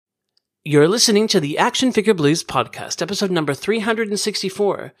You're listening to the Action Figure Blues podcast, episode number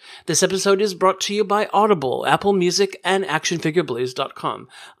 364. This episode is brought to you by Audible, Apple Music, and actionfigureblues.com.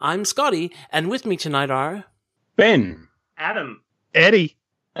 I'm Scotty, and with me tonight are... Ben. Adam. Eddie.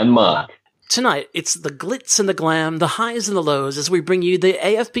 And Mark. Tonight, it's the glitz and the glam, the highs and the lows, as we bring you the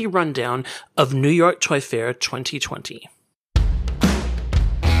AFB rundown of New York Toy Fair 2020.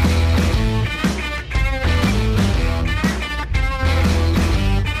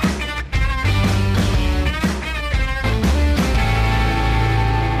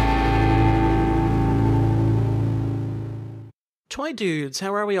 Toy dudes,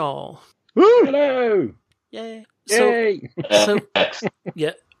 how are we all? Woo! Hello! Yay! Yay! So,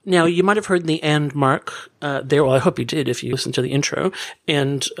 yeah. Now, you might have heard the and Mark there. Well, I hope you did if you listened to the intro.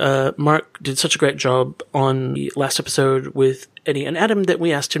 And Mark did such a great job on the last episode with Eddie and Adam that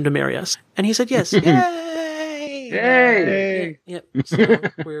we asked him to marry us. And he said yes. Yay! Yay! Yep. So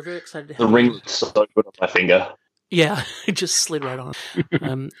we're very excited to have The ring is so good on my finger. Yeah, it just slid right on.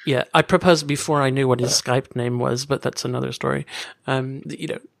 Yeah, I proposed before I knew what his Skype name was, but that's another story.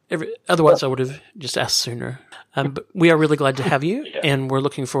 Otherwise I would have just asked sooner. But we are really glad to have you, and we're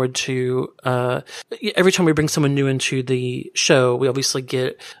looking forward to, every time we bring someone new into the show, we obviously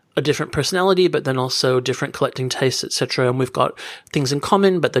get a different personality, but then also different collecting tastes, etc. And we've got things in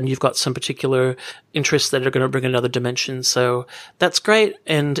common, but then you've got some particular interests that are going to bring another dimension. So that's great.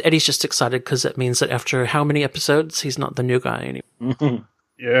 And Eddie's just excited because it means that after how many episodes, he's not the new guy anymore.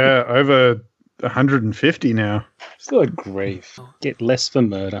 Yeah, over 150 now. Still a grief. Get less for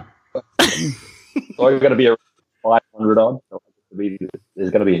murder. So you're going to be a 500 odd. So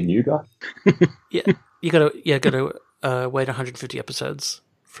there's going to be a new guy. Yeah, you got to wait 150 episodes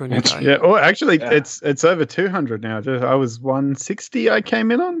for a new guy. Yeah. Oh, actually, it's over 200 now. I was 160. I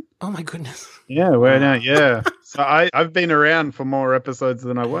came in on. Oh my goodness. Yeah, we're now. Yeah. So I've been around for more episodes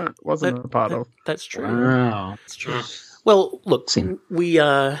than I wasn't a part of. That's true. Wow. That's true. Well, look, we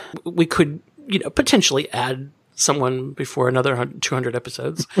could potentially add someone before another 200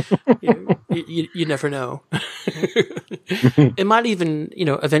 episodes. You never know. It might even,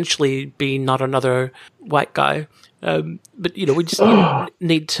 eventually be not another white guy. But, we just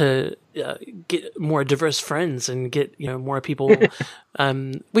need to get more diverse friends and get, more people.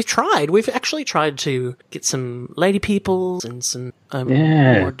 We've actually tried to get some lady people and some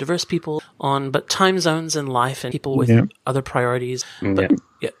more diverse people on, but time zones in life and people with other priorities. But,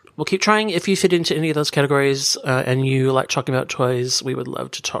 we'll keep trying. If you fit into any of those categories and you like talking about toys, we would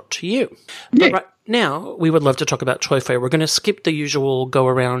love to talk to you. But right now, we would love to talk about Toy Fair. We're going to skip the usual go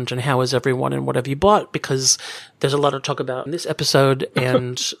around and how is everyone and what have you bought, because there's a lot to talk about in this episode.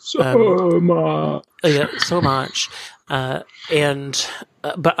 And so much. Yeah, so much. But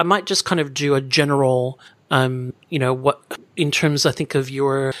I might just kind of do a general what in terms, I think, of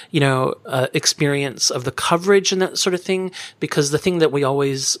your, experience of the coverage and that sort of thing, because the thing that we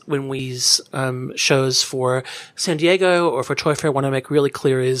always, when we shows for San Diego or for Toy Fair want to make really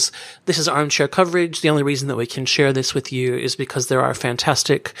clear is this is armchair coverage. The only reason that we can share this with you is because there are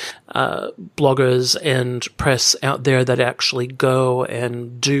fantastic bloggers and press out there that actually go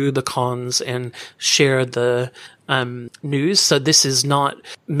and do the cons and share the news. So this is not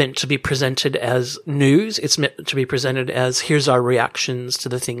meant to be presented as news. It's meant to be presented as here's our reactions to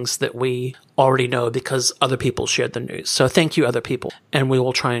the things that we already know because other people shared the news. So thank you, other people. And we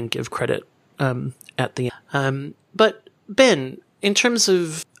will try and give credit at the end. But Ben, in terms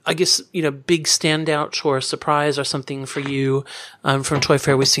of, I guess, big standout or surprise or something for you from Toy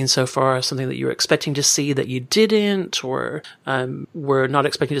Fair we've seen so far, something that you were expecting to see that you didn't, or were not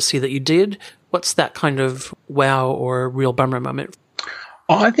expecting to see that you did, what's that kind of wow or real bummer moment?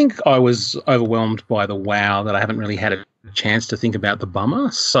 I think I was overwhelmed by the wow that I haven't really had a chance to think about the bummer.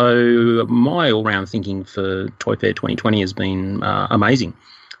 So my all-round thinking for Toy Fair 2020 has been amazing.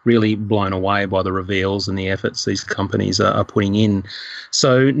 Really blown away by the reveals and the efforts these companies are putting in.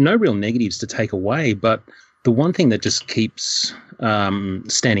 So no real negatives to take away, but the one thing that just keeps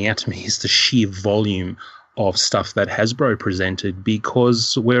standing out to me is the sheer volume of stuff that Hasbro presented,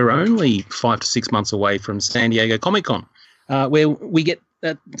 because we're only 5 to 6 months away from San Diego Comic-Con, where we get,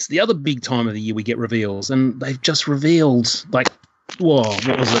 it's the other big time of the year we get reveals, and they've just revealed, what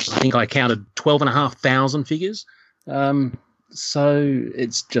was it? I think I counted 12,500 figures. So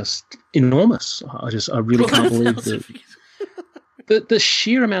it's just enormous. I really can't believe the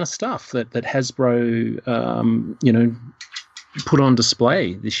sheer amount of stuff that Hasbro, put on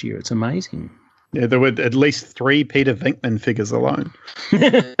display this year. It's amazing. Yeah, there were at least 3 Peter Venkman figures alone.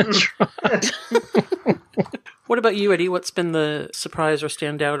 That's right. What about you, Eddie? What's been the surprise or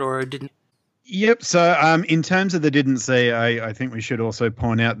standout or didn't? Yep. So, in terms of the didn't see, I think we should also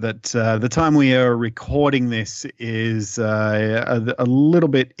point out that the time we are recording this is a little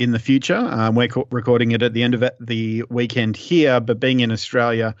bit in the future. We're recording it at the end of the weekend here, but being in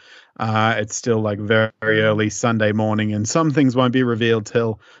Australia, it's still like very, very early Sunday morning, and some things won't be revealed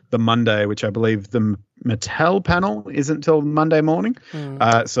till the Monday, which I believe the Mattel panel isn't till Monday morning.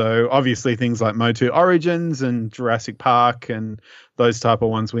 So obviously things like Motu Origins and Jurassic Park and those type of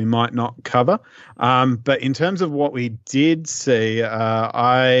ones we might not cover. But in terms of what we did see,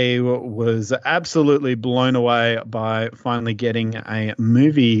 I was absolutely blown away by finally getting a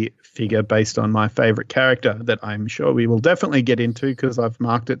movie figure based on my favorite character that I'm sure we will definitely get into because I've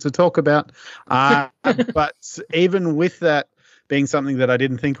marked it to talk about. But even with that being something that I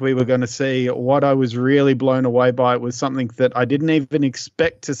didn't think we were going to see, what I was really blown away by was something that I didn't even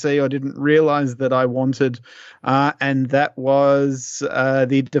expect to see or didn't realize that I wanted, and that was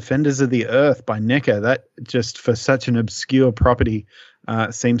the Defenders of the Earth by NECA. That just, for such an obscure property,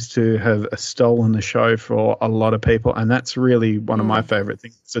 seems to have stolen the show for a lot of people, and that's really one of my favorite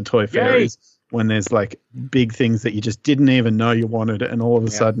things at Toy Fair is when there's like big things that you just didn't even know you wanted, and all of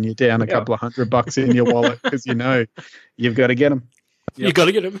a sudden you're down a couple of $100 in your wallet because you know you've got to get them. Yep. You got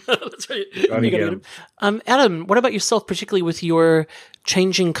to get them. That's right. You got to get them. Adam, what about yourself, particularly with your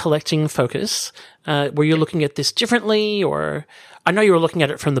changing collecting focus? Were you looking at this differently, or I know you were looking at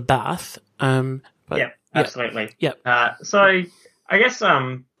it from the bath? But absolutely. Yeah. So I guess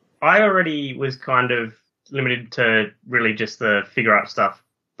I already was kind of limited to really just the figure up stuff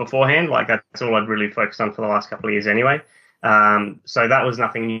beforehand. Like that's all I'd really focused on for the last couple of years anyway. So that was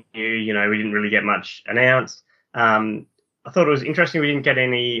nothing new. You know, we didn't really get much announced. I thought it was interesting we didn't get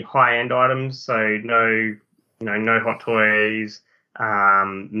any high-end items, so no Hot Toys,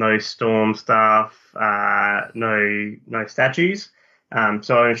 no Storm stuff, no statues.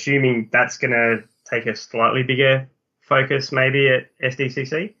 So I'm assuming that's going to take a slightly bigger focus maybe at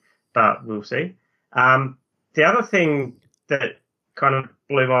SDCC, but we'll see. The other thing that kind of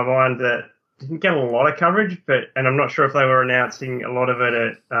blew my mind that didn't get a lot of coverage, and I'm not sure if they were announcing a lot of it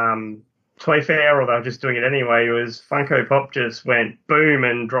at Toy Fair or they were just doing it anyway, was Funko Pop just went boom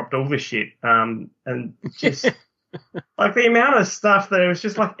and dropped all this shit. And just like the amount of stuff that it was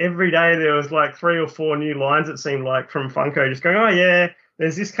just like every day there was like 3 or 4 new lines, it seemed like, from Funko just going, oh yeah,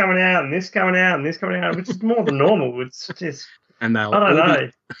 there's this coming out and this coming out and this coming out, which is more than normal. It's just, and I don't know.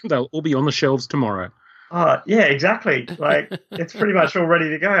 They'll all be on the shelves tomorrow. Oh, yeah, exactly. Like it's pretty much all ready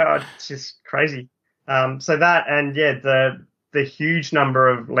to go. Oh, it's just crazy. So that, and yeah, the huge number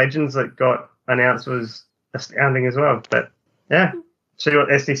of legends that got announced was astounding as well. But yeah, see what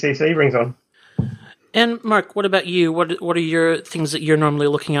SDCC brings on. And Mark, what about you? What are your things that you're normally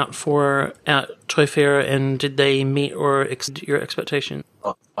looking out for at Toy Fair, and did they meet or exceed your expectations?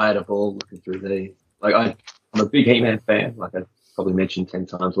 I had a ball looking through the. I'm a big He-Man fan. Like I probably mentioned 10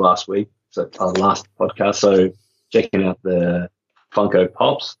 times last week, so last podcast. So checking out the Funko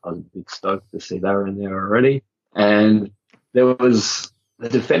Pops, I was a big stoked to see they were in there already, and there was the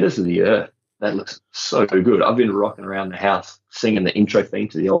Defenders of the Earth. That looks so good. I've been rocking around the house singing the intro theme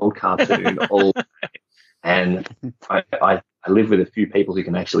to the old cartoon all day. And I live with a few people who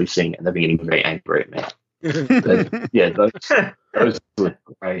can actually sing, and they're getting very angry at me. But, yeah, those look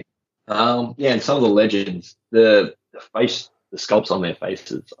great. And some of the legends, the sculpts on their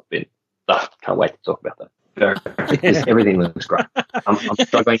faces, can't wait to talk about that. Everything looks great. I'm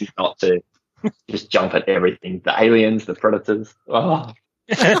struggling not to just jump at everything. The aliens, the predators. Oh,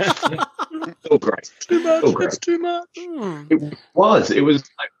 all great. Too much. All great. It's too much. It was. It's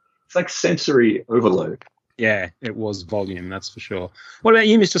like sensory overload. Yeah, it was volume. That's for sure. What about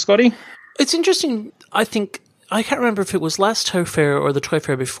you, Mr. Scotty? It's interesting. I think I can't remember if it was last Toy Fair or the Toy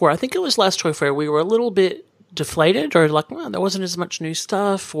Fair before. I think it was last Toy Fair. We were a little bit deflated, or like, well, there wasn't as much new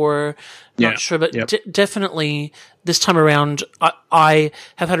stuff, or not sure. But definitely this time around, I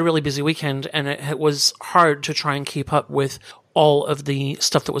have had a really busy weekend, and it was hard to try and keep up with all of the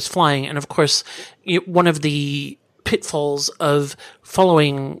stuff that was flying. And of course, one of the pitfalls of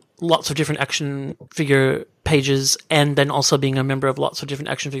following lots of different action figure pages and then also being a member of lots of different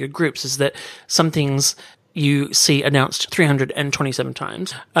action figure groups is that some things you see announced 327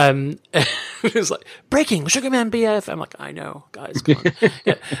 times. It's like, breaking, Sugar Man BF. I'm like, I know, guys, come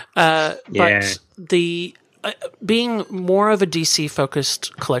on. But the being more of a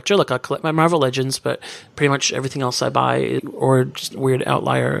DC-focused collector, like I collect my Marvel Legends, but pretty much everything else I buy, or just weird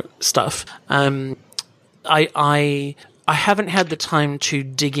outlier stuff, I haven't had the time to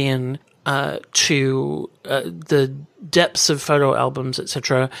dig in to the depths of photo albums,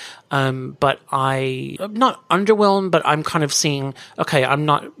 etc. But I'm not underwhelmed, but I'm kind of seeing, okay,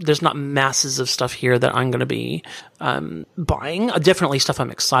 there's not masses of stuff here that I'm going to be buying. Definitely stuff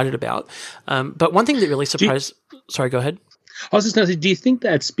I'm excited about. But one thing that really surprised, sorry, go ahead. I was just going to say, do you think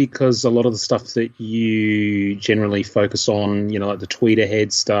that's because a lot of the stuff that you generally focus on, like the tweet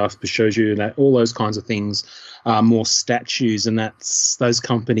ahead stuff, Bishoju, and all those kinds of things, are more statues, and those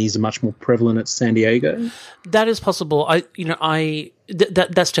companies are much more prevalent at San Diego? That is possible.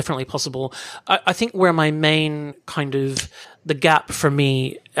 That's definitely possible. I think where my main kind of the gap for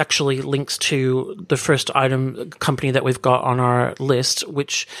me actually links to the first item company that we've got on our list,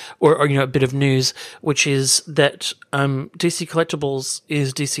 which, or a bit of news, which is that DC Collectibles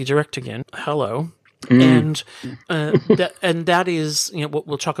is DC Direct again. Hello. And that is,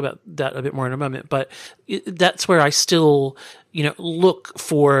 we'll talk about that a bit more in a moment, but that's where I still, look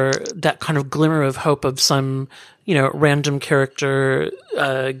for that kind of glimmer of hope of some, random character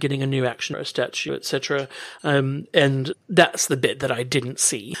getting a new action or a statue, etc. And that's the bit that I didn't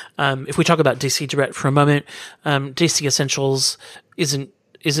see. If we talk about DC Direct for a moment, DC Essentials isn't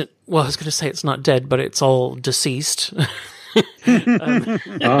well, I was going to say it's not dead, but it's all deceased.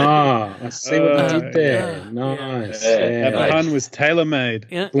 I see what you did there. Yeah, Nice. That pun was tailor-made.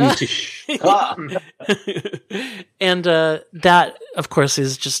 Yeah. And that, of course,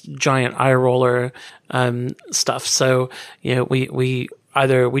 is just giant eye roller stuff. So, we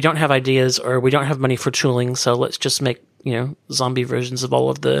either we don't have ideas or we don't have money for tooling. So let's just make zombie versions of all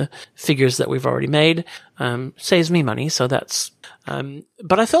of the figures that we've already made. Saves me money. So that's.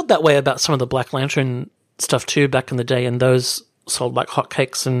 But I felt that way about some of the Black Lantern stuff too back in the day, and those sold like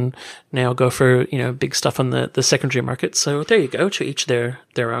hotcakes and now go for big stuff on the secondary market. So there you go, to each their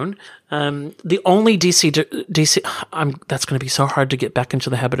own. The only DC that's going to be so hard to get back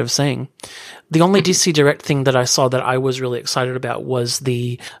into the habit of saying. The only DC Direct thing that I saw that I was really excited about was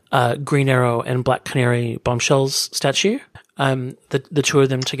the Green Arrow and Black Canary Bombshells statue. The two of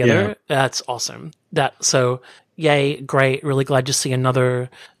them together. Yeah. That's awesome. So yay, great. Really glad to see another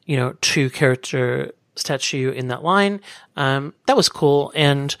 2-character statue in that line. That was cool.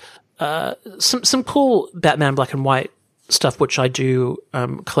 And some cool Batman Black and White stuff, which I do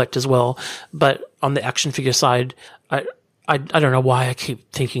collect as well. But on the action figure side, I don't know why I keep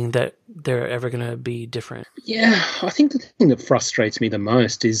thinking that they're ever going to be different. Yeah, I think the thing that frustrates me the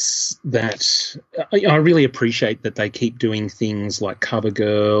most is that I really appreciate that they keep doing things like Cover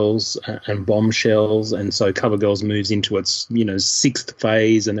Girls and Bombshells, and so Cover Girls moves into its 6th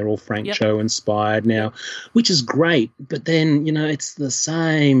phase, and they're all Frank Cho inspired now, which is great. But then it's the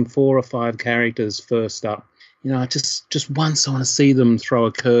same 4 or 5 characters first up. Just once I want to see them throw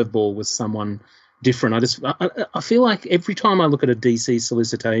a curveball with someone different. I feel like every time I look at a DC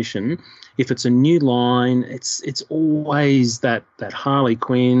solicitation, if it's a new line, it's always that Harley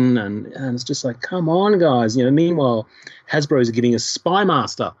Quinn, and it's just like, come on, guys. Meanwhile, Hasbro's getting a Spy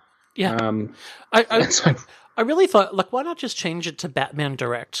Master. Yeah. I really thought, like, why not just change it to Batman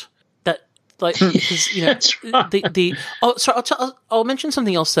Direct? That's right. I'll mention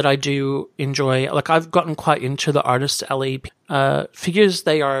something else that I do enjoy. Like, I've gotten quite into the Artist Alley figures.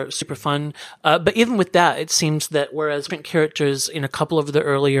 They are super fun. But even with that, it seems that whereas different characters in a couple of the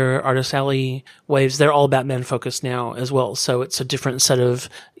earlier Artist Alley waves, they're all Batman focused now as well. So it's a different set of,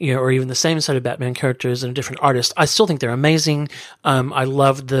 or even the same set of Batman characters and a different artist. I still think they're amazing. I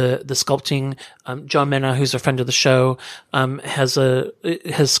love the sculpting. John Mena, who's a friend of the show,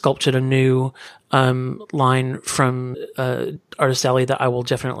 has sculpted a new line from Artist Alley that I will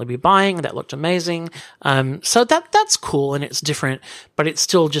definitely be buying. That looked amazing. So that's cool and it's different, but it's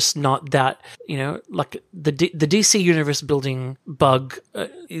still just not that, like the DC universe building bug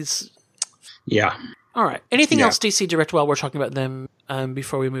is. Yeah. All right. Anything else DC Direct while we're talking about them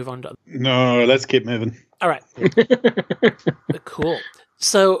before we move on to? No, let's keep moving. All right. Cool.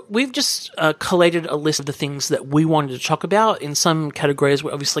 So we've just collated a list of the things that we wanted to talk about. In some categories,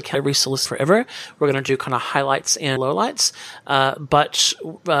 we're obviously category solicit forever. We're going to do kind of highlights and lowlights. But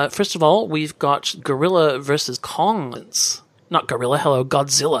first of all, we've got Gorilla versus Kong. Not Gorilla, hello,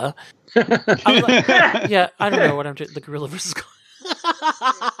 Godzilla. I don't know what I'm doing. The Gorilla versus Kong.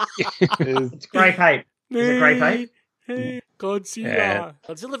 It's Grey Pape. Is it Grey Pape? Hey, Godzilla. Yeah.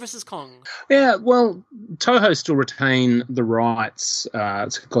 Godzilla versus Kong. Yeah, well, Toho still retain the rights to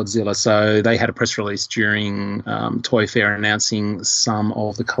Godzilla, so they had a press release during Toy Fair announcing some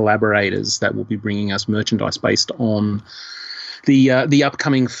of the collaborators that will be bringing us merchandise based on the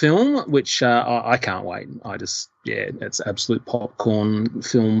upcoming film, which I can't wait. I just yeah, that's absolute popcorn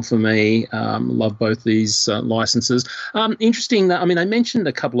film for me. Love both these licenses. Interesting that, I mean, they mentioned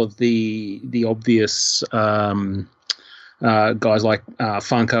a couple of the obvious guys like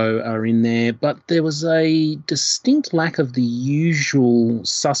Funko are in there, but there was a distinct lack of the usual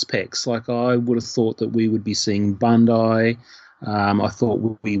suspects. Like, I would have thought that we would be seeing Bandai. I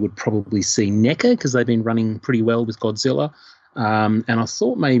thought we would probably see NECA because they've been running pretty well with Godzilla. And I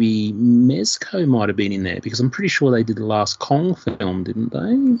thought maybe Mezco might have been in there because I'm pretty sure they did the last Kong film, didn't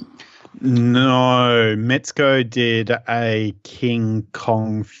they? No, Mezco did a King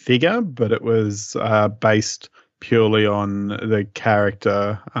Kong figure, but it was based purely on the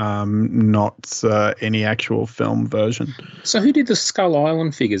character, not any actual film version. So who did the Skull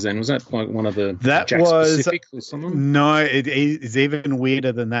Island figures then? Was that like one of the that Jack was Pacific or something? No, it is even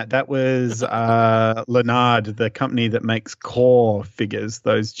weirder than that. That was Lennard, the company that makes core figures,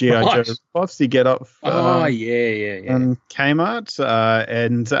 those G.I. Joe pops you get off yeah. on Kmart,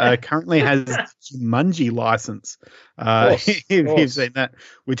 and currently has Jumanji license. If you've seen that,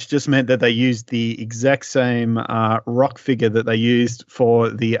 which just meant that they used the exact same rock figure that they used for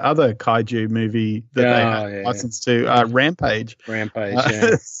the other kaiju movie that they had licensed to, Rampage.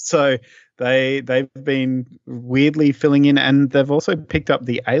 Yeah. So they've been weirdly filling in, and they've also picked up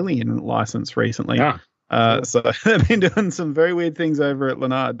the Alien license recently. So they've been doing some very weird things over at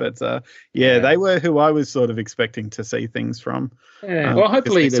Lennard, but they were who I was sort of expecting to see things from. Yeah. Well,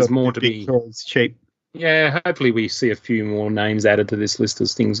 hopefully there's more to be. It's cheap. Yeah, hopefully we see a few more names added to this list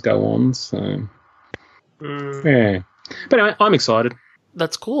as things go on. So, yeah. But anyway, I'm excited.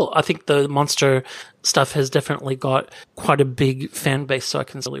 That's cool. I think the monster stuff has definitely got quite a big fan base, so I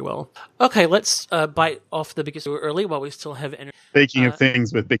can see really well. Okay, let's bite off the biggest early while we still have energy. Speaking of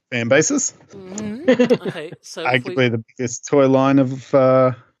things with big fan bases, okay, so arguably the biggest toy line of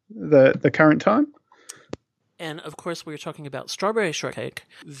the current time. And, of course, we were talking about Strawberry Shortcake.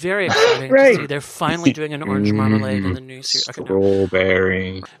 Very exciting to see they're finally doing an orange marmalade in the new series.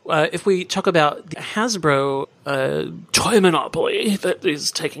 Strawberry. If we talk about the Hasbro toy monopoly that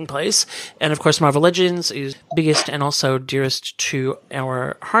is taking place, and, of course, Marvel Legends is biggest and also dearest to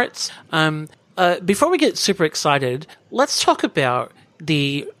our hearts. Before we get super excited, let's talk about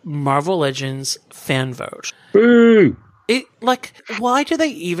the Marvel Legends fan vote. Boo! Why do they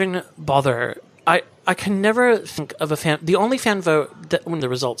even bother? I can never think of a fan. The only fan vote that when the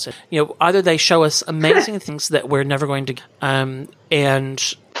results in, either they show us amazing things that we're never going to, and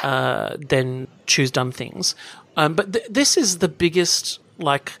then choose dumb things. But this is the biggest,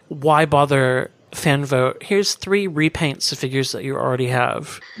 why bother fan vote? Here's 3 repaints of figures that you already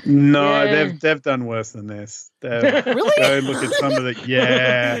have. No, they've done worse than this. Really? Go look at some of the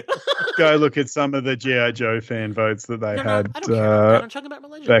Go look at some of the G.I. Joe fan votes that they had. I don't care. I'm talking about my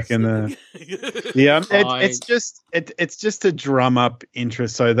Legends. Back in the it's just to drum up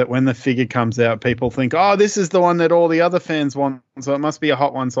interest so that when the figure comes out, people think, oh, this is the one that all the other fans want, so it must be a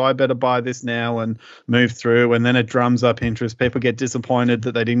hot one, so I better buy this now and move through. And then it drums up interest. People get disappointed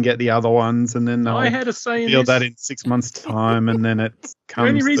that they didn't get the other ones, and then I had a say feel that in 6 months' time, and then it comes. The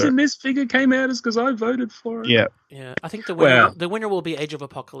only reason this figure came out is because I voted for it. Yeah. Yeah, I think the winner will be Age of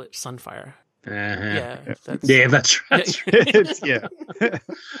Apocalypse Sunfire. Uh-huh. That's right. Yeah.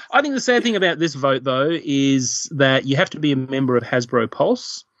 I think the sad thing about this vote, though, is that you have to be a member of Hasbro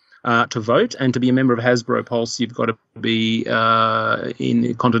Pulse to vote, and to be a member of Hasbro Pulse, you've got to be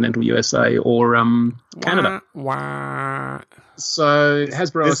in continental USA or Canada. So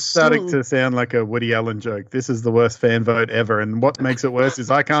Hasbro is starting to sound like a Woody Allen joke. This is the worst fan vote ever, and what makes it worse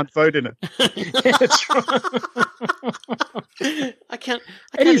is I can't vote in it. Yeah, that's right. I can't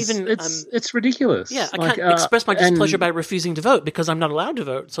even. It's ridiculous. Yeah, I can't express my displeasure by refusing to vote because I'm not allowed to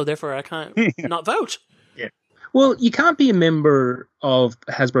vote. So therefore, I can't not vote. Yeah. Well, you can't be a member of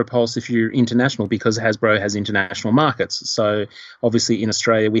Hasbro Pulse if you're international because Hasbro has international markets. So obviously in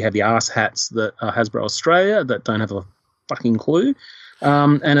Australia we have the arse hats that are Hasbro Australia that don't have a fucking clue,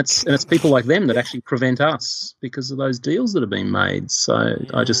 and it's people like them that actually prevent us because of those deals that have been made. So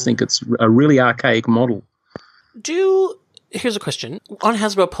I just think it's a really archaic model. Here's a question on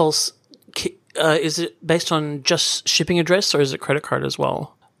Hasbro Pulse: is it based on just shipping address or is it credit card as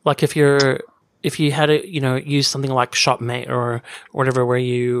well? Like if you had to use something like Shopmate or whatever where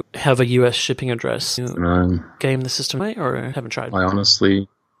you have a US shipping address, game the system or haven't tried? I honestly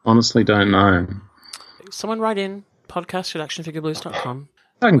don't know. Someone write in. podcast@actionfigureblues.com.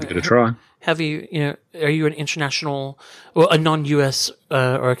 I can give it a try. Have are you an international or a non-US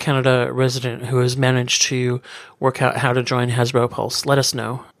or a Canada resident who has managed to work out how to join Hasbro Pulse? Let us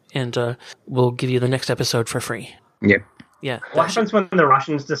know, and we'll give you the next episode for free. Yep. Yeah. What happens when the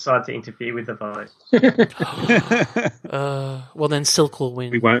Russians decide to interfere with the vote? Well, then Silk will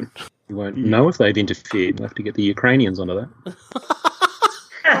win. We won't know if they've interfered. We'll have to get the Ukrainians onto that.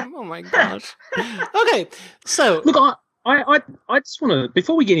 Oh my gosh. Okay, so look, I just want to,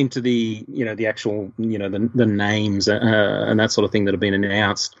 before we get into the the actual the names and that sort of thing that have been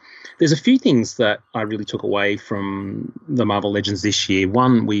announced, there's a few things that I really took away from the Marvel Legends this year.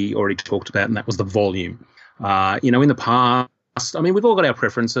 One we already talked about, and that was the volume. In the past, I mean, we've all got our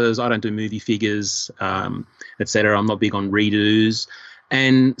preferences. I don't do movie figures, etc. I'm not big on redos.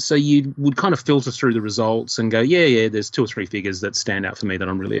 And so you would kind of filter through the results and go, yeah, there's 2 or 3 figures that stand out for me that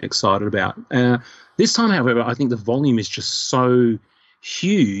I'm really excited about. This time, however, I think the volume is just so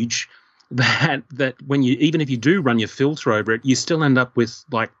huge that when even if you do run your filter over it, you still end up with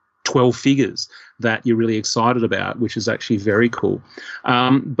like 12 figures that you're really excited about, which is actually very cool.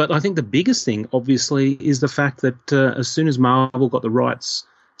 But I think the biggest thing, obviously, is the fact that as soon as Marvel got the rights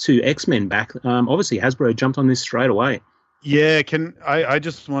to X-Men back, obviously Hasbro jumped on this straight away. Yeah, I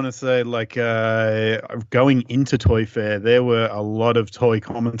just want to say, like, going into Toy Fair, there were a lot of toy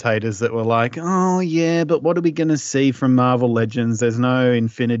commentators that were like, oh, yeah, but what are we going to see from Marvel Legends? There's no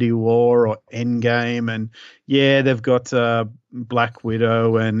Infinity War or Endgame. And, yeah, they've got Black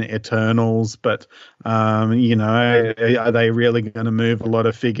Widow and Eternals, but, are they really going to move a lot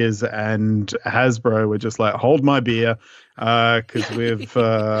of figures? And Hasbro were just like, hold my beer. Because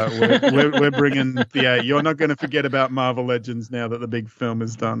we're bringing you're not going to forget about Marvel Legends now that the big film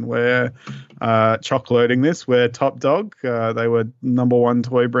is done. We're chock-loading this. We're top dog. They were #1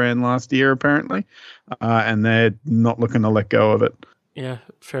 toy brand last year apparently, and they're not looking to let go of it. Yeah,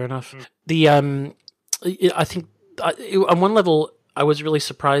 fair enough. I think on one level I was really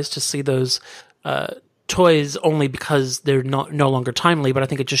surprised to see those toys only because they're no longer timely, but I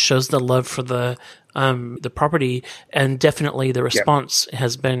think it just shows the love for the property, and definitely the response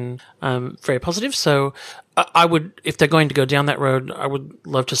has been very positive. So I would, if they're going to go down that road, I would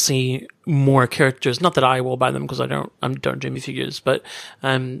love to see more characters. Not that I will buy them because I don't do me figures, but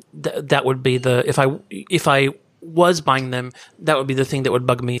that would be if I was buying them, that would be the thing that would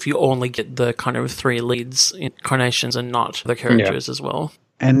bug me if you only get the kind of 3 leads incarnations and not the characters as well.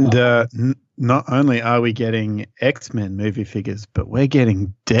 And not only are we getting X-Men movie figures, but we're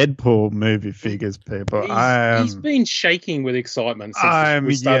getting Deadpool movie figures, people. He's been shaking with excitement since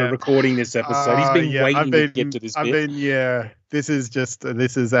we started recording this episode. He's been waiting to get to this bit. This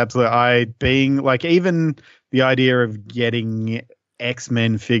is absolute. Even the idea of getting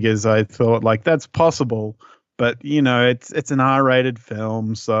X-Men figures, I thought, like, that's possible. But, it's an R-rated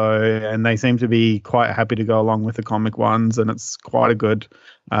film, and they seem to be quite happy to go along with the comic ones, and it's quite a good,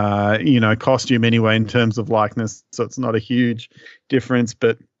 costume anyway in terms of likeness, so it's not a huge difference.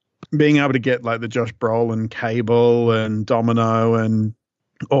 But being able to get, like, the Josh Brolin Cable and Domino and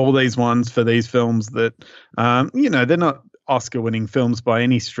all these ones for these films that, they're not Oscar-winning films by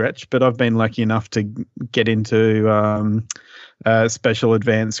any stretch, but I've been lucky enough to get into special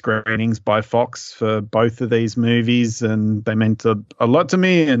advanced screenings by Fox for both of these movies, and they meant a lot to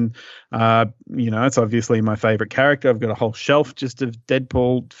me. And it's obviously my favorite character. I've got a whole shelf just of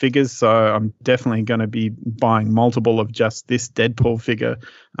Deadpool figures, so I'm definitely going to be buying multiple of just this Deadpool figure,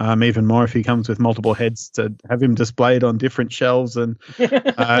 even more if he comes with multiple heads, to have him displayed on different shelves. And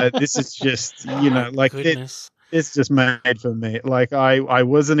this is just it's just made for me. Like, I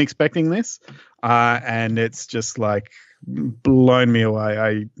wasn't expecting this, and it's just like blown me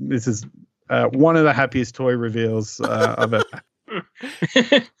away. This is one of the happiest toy reveals I've ever.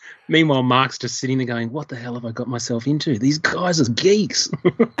 Meanwhile, Mark's just sitting there going, "What the hell have I got myself into? These guys are geeks."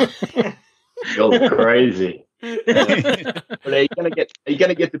 You're crazy. But are you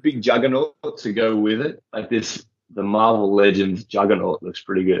gonna get the big Juggernaut to go with it? Like this, the Marvel Legends Juggernaut looks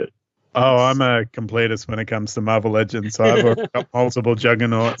pretty good. Oh, I'm a completist when it comes to Marvel Legends, so I've already got multiple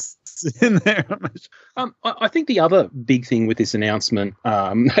Juggernauts in there. I think the other big thing with this announcement,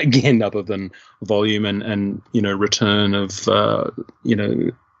 again, other than volume and return of the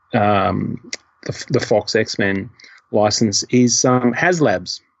Fox X-Men license, is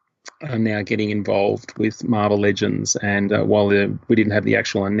HasLabs are now getting involved with Marvel Legends, and while we didn't have the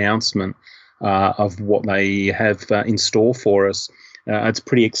actual announcement of what they have in store for us. It's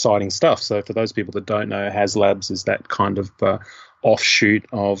pretty exciting stuff. So for those people that don't know, HasLabs is that kind of offshoot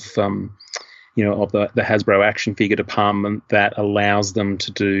of the Hasbro action figure department that allows them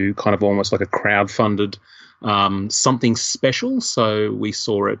to do kind of almost like a crowdfunded something special. So we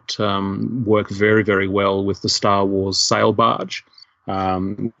saw it work very, very well with the Star Wars sail barge.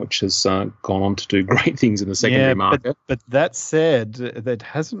 which has gone on to do great things in the secondary market. But that said, that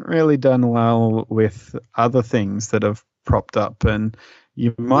hasn't really done well with other things that have propped up, and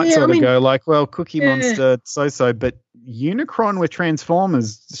you might go like, well, Cookie Monster, so, but Unicron with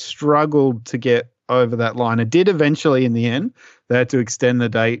Transformers struggled to get over that line. It did eventually in the end. They had to extend the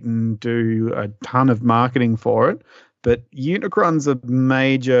date and do a ton of marketing for it, but Unicron's a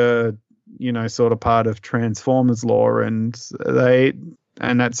major, sort of part of Transformers lore, and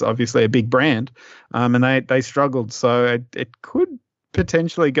that's obviously a big brand, and they struggled. So it could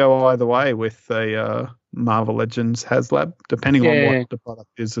potentially go either way with a Marvel Legends HasLab, depending on what the product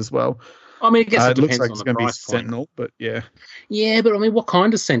is as well. I mean, I guess it looks like it's going to be Sentinel, but yeah. Yeah, but I mean, what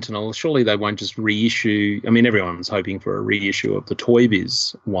kind of Sentinel? Surely they won't just reissue. I mean, everyone's hoping for a reissue of the Toy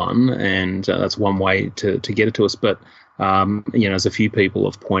Biz one, and that's one way to get it to us. But, as a few people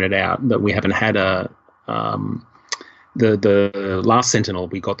have pointed out, that we haven't had the last Sentinel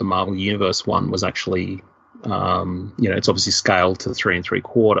we got, the Marvel Universe one, was actually, it's obviously scaled to 3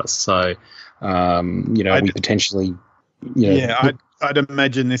 3/4. So, we potentially, I'd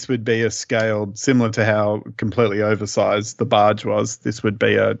imagine this would be a scaled, similar to how completely oversized the barge was. This would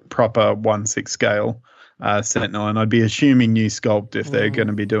be a proper 1/6 scale Sentinel, and I'd be assuming new sculpt if they're going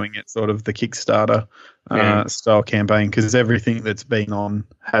to be doing it sort of the Kickstarter style campaign, because everything that's been on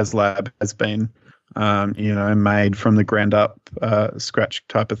HasLab has been made from the ground up, scratch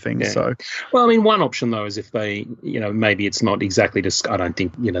type of thing. Yeah. So, well, I mean, one option though is if they, maybe it's not exactly just. I don't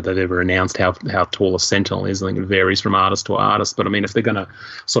think they've ever announced how tall a Sentinel is. I think it varies from artist to artist. But I mean, if they're going to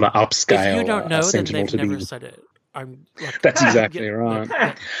sort of upscale, if you don't know, then they've never said it. That's exactly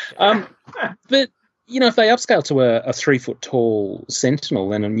right. But if they upscale to a 3 foot tall Sentinel,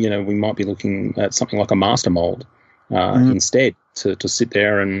 then we might be looking at something like a Master Mold. Instead, to sit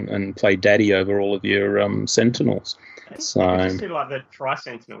there and play daddy over all of your Sentinels. So it's just like the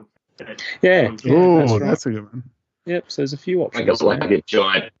Tri-Sentinel. Yeah. Oh, that's a good one. Yep, so there's a few options. Make it like a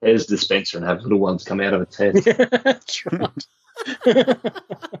giant Pez dispenser and have little ones come out of its head. That's right.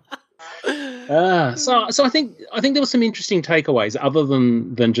 So I think there were some interesting takeaways other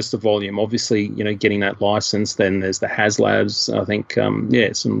than just the volume. Obviously, getting that license. Then there's the HasLabs. I think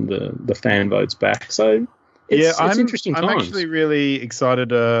some of the fan votes back. So. It's interesting times. I'm actually really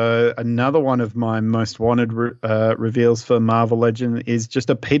excited. Another one of my most wanted reveals for Marvel Legend is just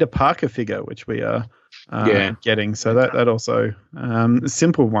a Peter Parker figure, which we are getting. So that also a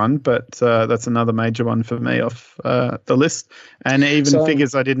simple one, but that's another major one for me off the list. And even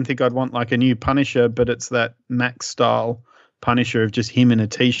figures I didn't think I'd want, like a new Punisher, but it's that Max style Punisher of just him in a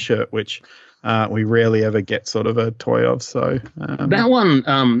T-shirt, which we rarely ever get sort of a toy of. So that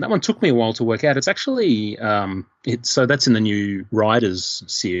one took me a while to work out. It's actually so that's in the new Riders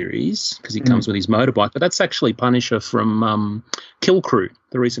series because he comes with his motorbike, but that's actually Punisher from Kill Crew,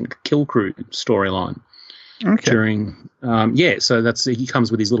 the recent Kill Crew storyline. Okay. During so he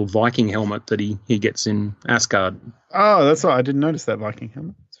comes with his little Viking helmet that he gets in Asgard. Oh, that's right. I didn't notice that Viking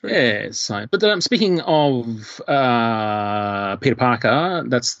helmet. Yeah, so, but speaking of Peter Parker,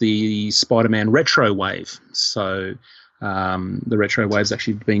 that's the Spider-Man Retro Wave. So the Retro Wave's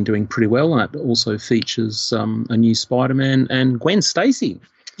actually been doing pretty well, and it also features a new Spider-Man and Gwen Stacy.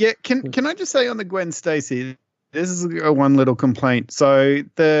 Yeah, can I just say on the Gwen Stacy, this is one little complaint. So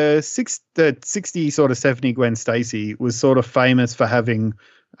the 60 sort of 70 Gwen Stacy was sort of famous for having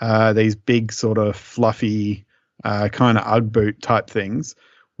these big sort of fluffy kind of Ugg boot type things,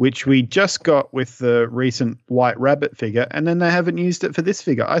 which we just got with the recent White Rabbit figure, and then they haven't used it for this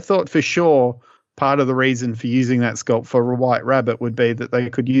figure. I thought for sure part of the reason for using that sculpt for a White Rabbit would be that they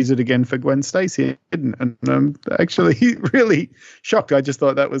could use it again for Gwen Stacy. And I'm actually really shocked. I just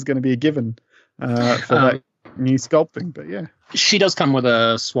thought that was going to be a given for that new sculpting, but yeah. She does come with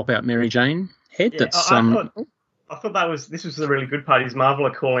a swap-out Mary Jane head. Yeah, that's I thought this was the really good part. Is Marvel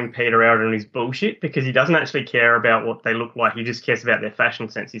are calling Peter out on his bullshit because he doesn't actually care about what they look like. He just cares about their fashion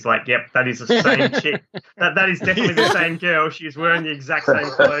sense. He's like, yep, that is the same chick. That is definitely the same girl. She's wearing the exact same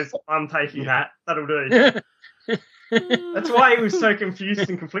clothes. I'm taking that. That'll do. That's why he was so confused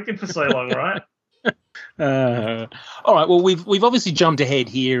and conflicted for so long, right? All right. Well, we've obviously jumped ahead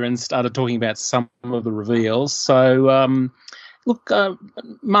here and started talking about some of the reveals. So, look,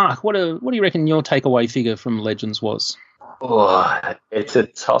 Mark, what do you reckon your takeaway figure from Legends was? Oh, it's a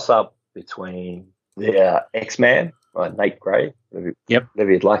toss-up between the X-Man, right, Nate Gray,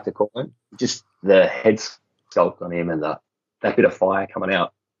 whatever you'd like to call him. Just the head sculpt on him and that bit of fire coming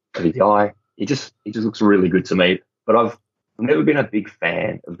out of his eye. He just looks really good to me. But I've never been a big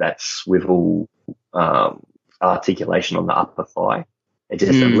fan of that swivel articulation on the upper thigh. It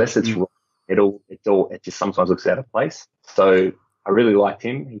just unless it's right, it just sometimes looks out of place. So I really liked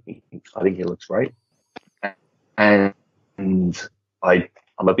him. I think he looks great. And I'm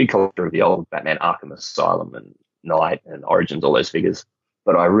a big collector of the old Batman Arkham Asylum and Knight and Origins, all those figures.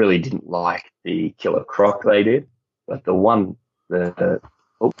 But I really didn't like the Killer Croc they did. But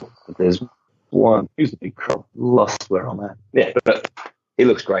there's one. Who's the big croc? Lost where I'm at. Yeah, but he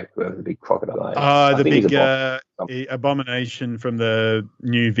looks great. Whoever the big crocodile is. The big abomination from the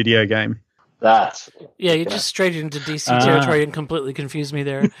new video game. You just straight into DC territory and completely confused me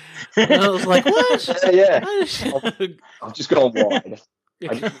there. I was like, what? Yeah. I've just gone wide.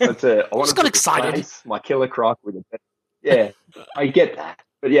 I just got excited. My Killer Croc with a yeah, I get that.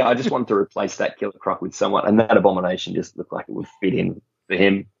 But yeah, I just wanted to replace that Killer Croc with someone, and that abomination just looked like it would fit in for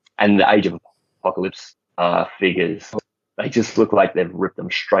him. And the Age of Apocalypse figures, they just look like they've ripped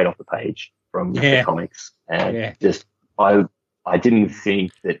them straight off the page from the comics. And I didn't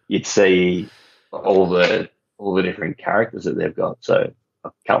think that you'd see all the different characters that they've got. So I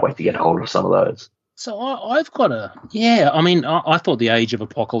can't wait to get hold of some of those. So I've got I thought the Age of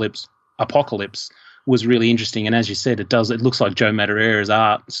Apocalypse was really interesting, and as you said, it looks like Joe Madureira's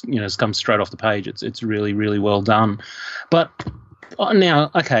art, has come straight off the page. It's really, really well done. But now,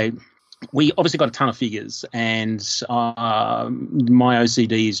 okay, we obviously got a ton of figures, and my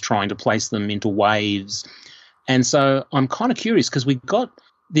OCD is trying to place them into waves. And so I'm kind of curious because we got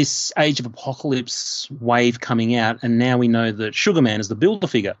this Age of Apocalypse wave coming out, and now we know that Sugarman is the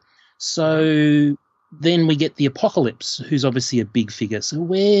Build-A-Figure. So then we get the Apocalypse, who's obviously a big figure. So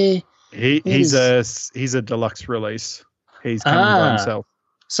he's a deluxe release. He's coming by himself.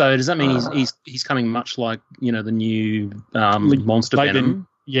 So does that mean he's coming much like the new Monster Venom?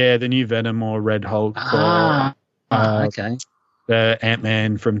 The new Venom or Red Hulk or okay. The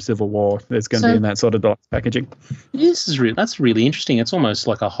Ant-Man from Civil War. There's going to be in that sort of deluxe packaging. That's really interesting. It's almost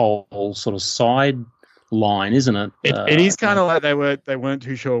like a whole sort of side line, isn't it? It is kind of like they weren't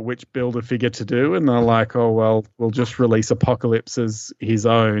too sure which Build-A-Figure to do, and they're like, oh well, we'll just release Apocalypse as his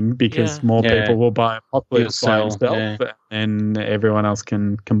own because more people will buy Apocalypse by himself, and everyone else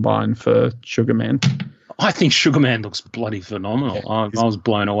can combine for Sugarman. I think Sugarman looks bloody phenomenal. I was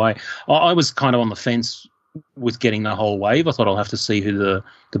blown away. I was kind of on the fence with getting the whole wave. I thought I'll have to see who the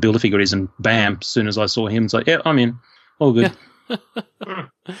Build-A-Figure is, and bam, as soon as I saw him, it's like, yeah, I'm in. All good. Yeah.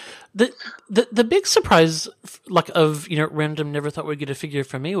 The big surprise, like random, never thought we'd get a figure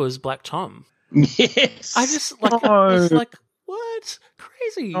from me was Black Tom. Yes, I just was like, what?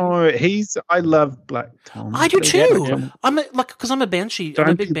 Crazy. Oh, I love Black Tom. I do too. Because I'm a Banshee. I'm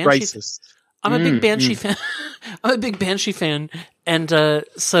a big Banshee. Racist. I'm a big Banshee fan. I'm a big Banshee fan, and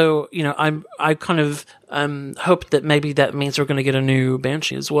so I kind of hope that maybe that means we're going to get a new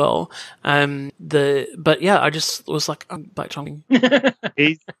Banshee as well. But I just was like, Black Tom.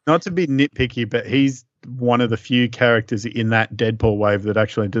 He's not to be nitpicky, but he's one of the few characters in that Deadpool wave that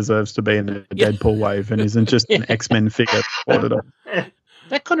actually deserves to be in the Deadpool wave and isn't just an X-Men figure ordered up.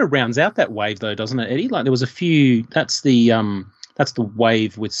 That kind of rounds out that wave, though, doesn't it, Eddie? Like there was a few. That's the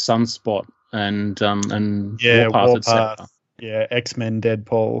wave with Sunspot. And Warpath, X-Men,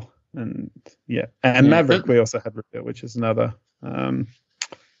 Deadpool, and Maverick. We also had Reveal, which is another.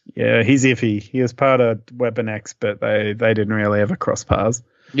 He's iffy. He was part of Weapon X, but they didn't really ever cross paths.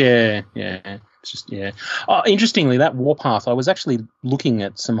 Yeah. It's just interestingly, that Warpath, I was actually looking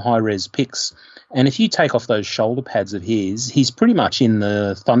at some high-res pics, and if you take off those shoulder pads of his, he's pretty much in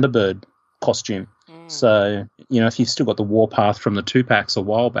the Thunderbird costume. So, if you've still got the Warpath from the 2-packs a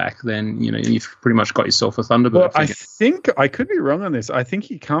while back, then, you've pretty much got yourself a Thunderbird figure. I think, I could be wrong on this, I think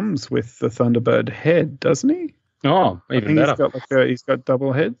he comes with the Thunderbird head, doesn't he? Oh, even better. He's got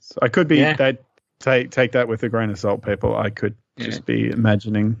double heads. I could be, take that with a grain of salt, people. I could just be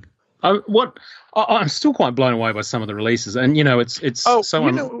imagining. I'm still quite blown away by some of the releases, and, it's so...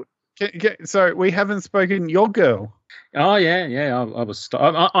 Sorry, we haven't spoken your girl. Oh yeah.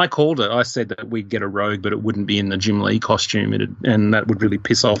 I called it. I said that we'd get a Rogue, but it wouldn't be in the Jim Lee costume, and that would really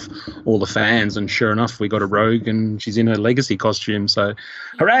piss off all the fans. And sure enough, we got a Rogue, and she's in her Legacy costume. So,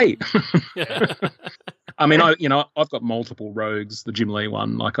 hooray! I mean, I've got multiple Rogues. The Jim Lee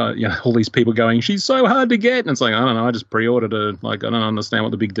one, like all these people going, she's so hard to get, and it's like I don't know. I just pre-ordered her. Like I don't understand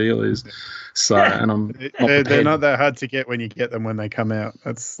what the big deal is. So, and they're not that hard to get when you get them when they come out.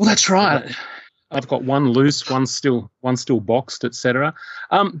 That's right. I've got one loose, one still boxed, etc.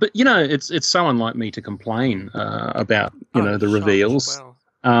 But it's so unlike me to complain about the reveals.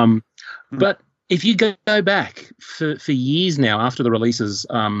 Wow. But if you go back for years now after the releases,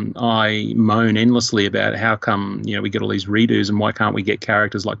 I moan endlessly about how come we get all these redos and why can't we get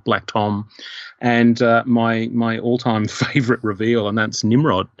characters like Black Tom, and my all-time favorite reveal, and that's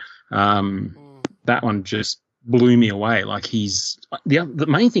Nimrod. That one just blew me away. Like the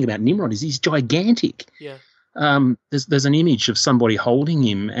main thing about Nimrod is he's gigantic. Yeah. There's an image of somebody holding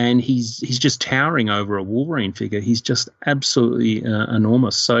him, and he's just towering over a Wolverine figure. He's just absolutely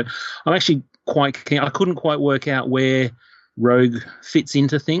enormous. So I'm actually quite keen. I couldn't quite work out where Rogue fits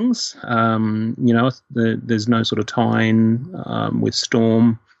into things. There's no sort of tie-in with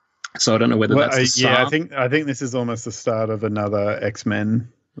Storm, so I don't know whether that's the start. I think this is almost the start of another X-Men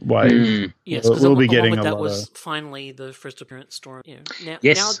wave. Yes, because we'll be getting that was finally the first appearance Storm.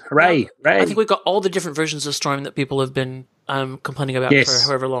 Hooray! I think we've got all the different versions of Storm that people have been complaining about for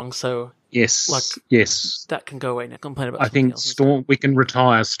however long. So yes, that can go away now. Complain about. I think Storm. We can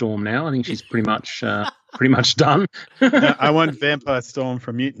retire Storm now. I think she's pretty much done. No, I want Vampire Storm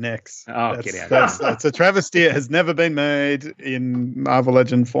from Mutant X. Get out! That's a travesty. It has never been made in Marvel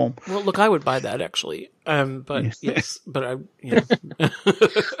Legend form. Well, look, I would buy that actually. But yes, but I.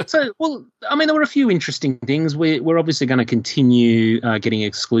 So, well, I mean, there were a few interesting things. We're obviously going to continue getting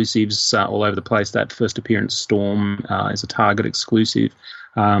exclusives all over the place. That first appearance Storm is a Target exclusive,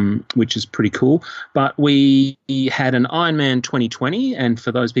 which is pretty cool. But we had an Iron Man 2020, and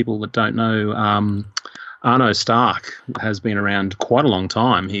for those people that don't know, Arno Stark has been around quite a long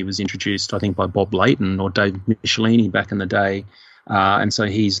time. He was introduced, I think, by Bob Layton or Dave Michelini back in the day. And so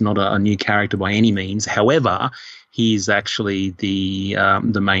he's not a new character by any means. However, he's actually the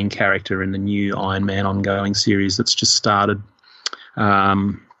main character in the new Iron Man ongoing series that's just started.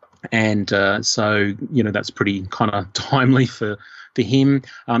 So, that's pretty kind of timely for him.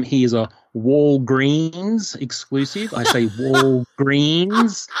 He is a Walgreens exclusive. I say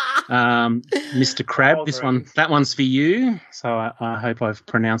Walgreens. Mr. Crab, that one's for you. So I hope I've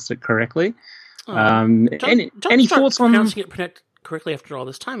pronounced it correctly. Any thoughts on pronouncing it correctly after all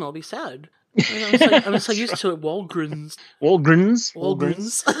this time? I'll be sad. I'm so used to it. Walgreens.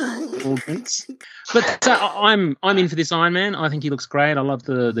 But I'm in for this Iron Man. I think he looks great. I love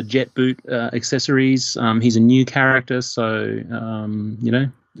the jet boot accessories. He's a new character, so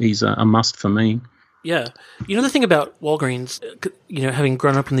he's a must for me. Yeah. The thing about Walgreens, having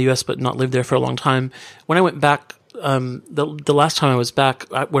grown up in the US but not lived there for a long time, when I went back, the last time I was back,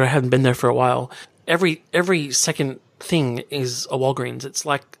 where I hadn't been there for a while, every second thing is a Walgreens. It's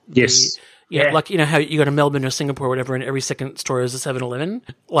like yes. Like, how you go to Melbourne or Singapore or whatever, and every second store is a 7-Eleven.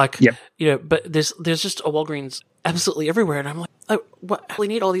 Like, but there's just a Walgreens absolutely everywhere. And I'm like, what? I really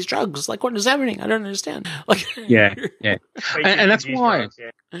need all these drugs. Like, what is happening? I don't understand. Like, yeah. And that's why,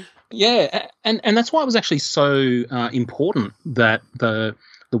 and that's why it was actually so important that the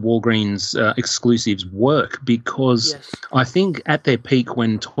Walgreens exclusives work, because I think at their peak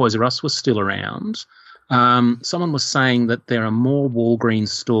when Toys R Us was still around, someone was saying that there are more Walgreens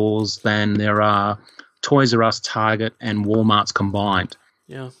stores than there are Toys R Us, Target, and Walmart's combined.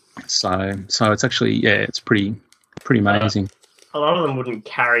 Yeah. So it's actually it's pretty amazing. A lot of them wouldn't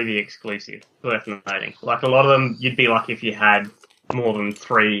carry the exclusive. Worth noting. Like a lot of them, you'd be lucky if you had more than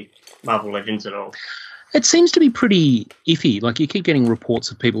 3 Marvel Legends at all. It seems to be pretty iffy. Like, you keep getting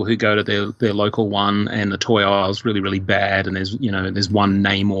reports of people who go to their local one and the toy aisle's really, really bad, and there's one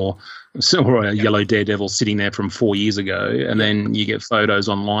Namor or a yellow Daredevil sitting there from 4 years ago, and then you get photos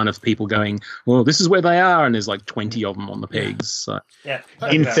online of people going, well, this is where they are, and there's like 20 of them on the pegs. So. Yeah.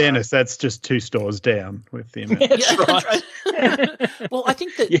 In fairness, that's just 2 stores down with the amount. That's right. Well, I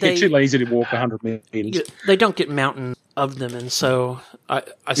think that they're too lazy to walk 100 meters. They don't get mountain of them, and so I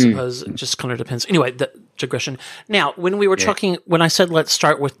suppose it just kind of depends. Anyway, the digression. Now, when we were talking, when I said let's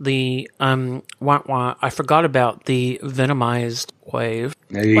start with the I forgot about the Venomized wave.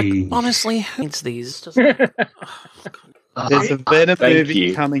 Hey. Like, honestly, who needs these? There's a Venom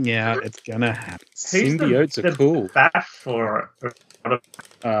movie coming out. It's gonna happen. Symbiotes are cool. That for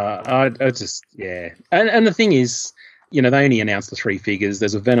I just and the thing is, they only announced the 3 figures.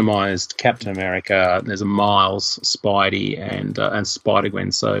 There's a Venomized Captain America, there's a Miles, Spidey, and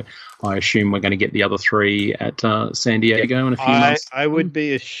Spider-Gwen. So I assume we're going to get the other 3 at San Diego in a few months. I would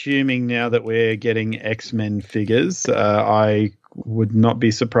be assuming now that we're getting X-Men figures. I would not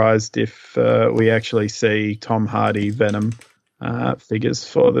be surprised if we actually see Tom Hardy Venom figures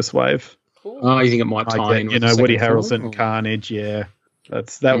for this wave. Oh, you think it might tie in with Woody Harrelson, Carnage,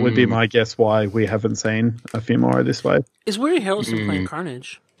 That would be my guess why we haven't seen a few more of this wave. Is Woody Harrelson playing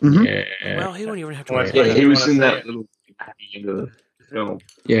Carnage? Mm-hmm. Yeah. Well, he wouldn't even have to. He was in that little happy end of the film.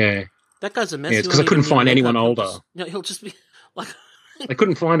 Yeah. That guy's a mess. Yeah, because I couldn't find anyone older. He'll just be like. They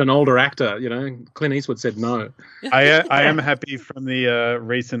couldn't find an older actor. Clint Eastwood said no. I am happy from the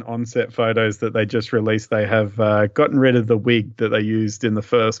recent onset photos that they just released. They have gotten rid of the wig that they used in the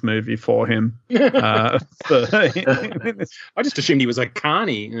first movie for him. I just assumed he was a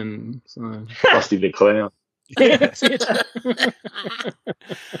carny, and so. Frosty the Clown. Yeah, that's it.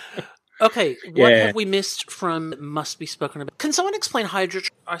 Okay, what have we missed from Must Be Spoken About? Can someone explain Hydra?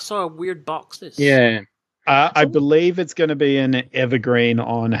 I saw a weird box. Yeah. I believe it's going to be an evergreen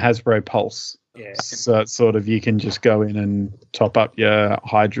on Hasbro Pulse. Yeah. So it's sort of you can just go in and top up your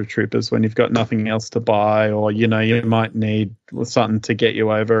Hydra Troopers when you've got nothing else to buy, or you might need something to get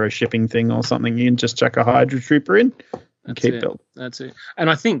you over a shipping thing or something. You can just chuck a Hydra Trooper in. That's it.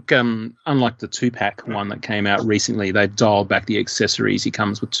 And I think, unlike the 2-pack one that came out recently, they've dialed back the accessories. He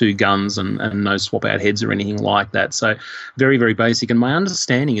comes with 2 guns and no swap-out heads or anything like that. So very, very basic. And my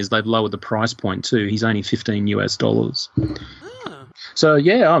understanding is they've lowered the price point too. He's only $15. So,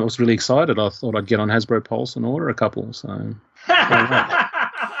 yeah, I was really excited. I thought I'd get on Hasbro Pulse and order a couple. So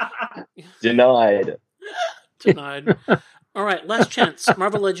Denied. All right, last chance.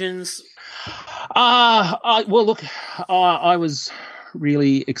 Marvel Legends. I was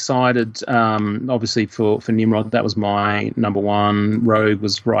really excited, obviously, for Nimrod. That was my number one. Rogue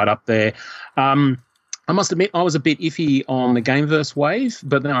was right up there. I must admit, I was a bit iffy on the Gameverse wave,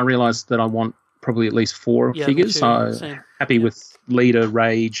 but then I realised that I want probably at least 4 figures. So happy with Leader,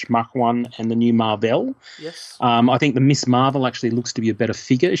 Rage, Mach 1, and the new Marvel. Yes. I think the Miss Marvel actually looks to be a better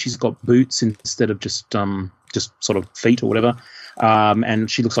figure. She's got boots instead of just sort of feet or whatever.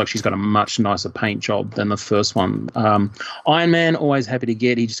 And she looks like she's got a much nicer paint job than the first one. Iron Man, always happy to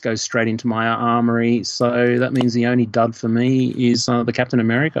get. He just goes straight into my armory. So that means the only dud for me is the Captain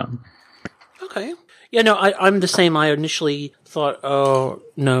America. Okay. Yeah, no, I'm the same. I initially thought, oh,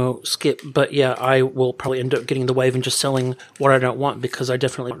 no, skip. But yeah, I will probably end up getting the wave and just selling what I don't want because I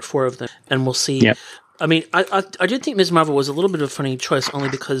definitely want 4 of them. And we'll see. Yep. I mean, I did think Ms. Marvel was a little bit of a funny choice only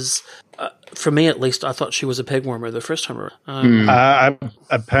because, for me at least, I thought she was a peg warmer the first time around.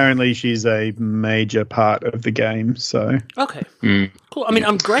 Apparently she's a major part of the game, so... Okay. Cool. I mean,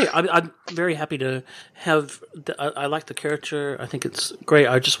 I'm great. I'm very happy to have... I like the character. I think it's great.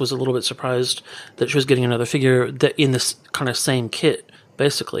 I just was a little bit surprised that she was getting another figure that in this kind of same kit,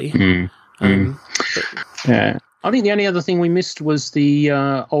 basically. Yeah. I think the only other thing we missed was the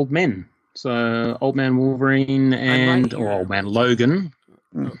Old Men. So Old Man Wolverine and Old Man Logan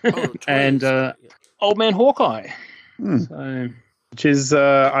and Old Man Hawkeye. So, which is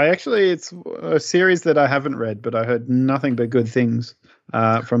it's a series that I haven't read, but I heard nothing but good things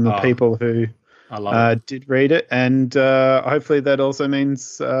from the people who did read it, and hopefully that also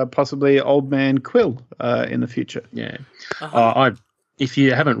means possibly Old Man Quill in the future. Yeah. If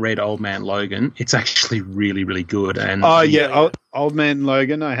you haven't read Old Man Logan, it's actually really, really good. And Old Man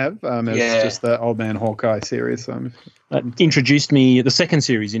Logan I have. It's just the Old Man Hawkeye series. The second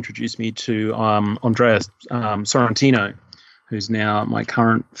series introduced me to Andreas Sorrentino, who's now my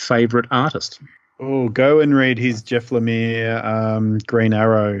current favourite artist. Oh, go and read his Jeff Lemire Green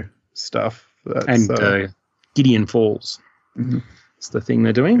Arrow stuff. Gideon Falls. Mm-hmm. It's the thing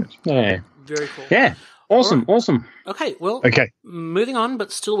they're doing. Yeah. Very cool. Yeah. Awesome. Okay, well, okay. Moving on,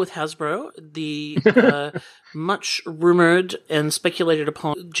 but still with Hasbro, the much rumored and speculated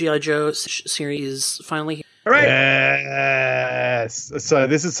upon G.I. Joe series finally here. Hooray! Yes. So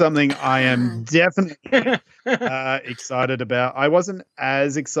this is something I am definitely excited about. I wasn't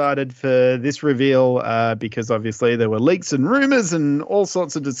as excited for this reveal because obviously there were leaks and rumors and all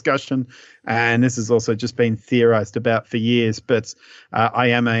sorts of discussion. And this has also just been theorized about for years. But I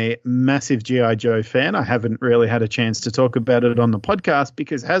am a massive G.I. Joe fan. I haven't really had a chance to talk about it on the podcast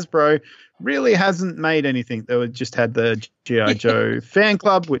because Hasbro really hasn't made anything. They just had the G.I. Joe fan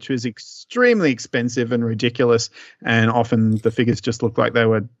club, which was extremely expensive and ridiculous. And often the figures just looked like they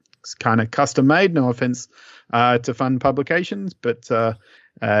were kind of custom made. No offense to fun publications, but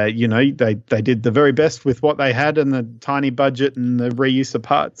they did the very best with what they had and the tiny budget and the reuse of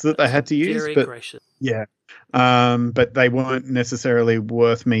parts that they had to use. Very gracious. Yeah. But they weren't necessarily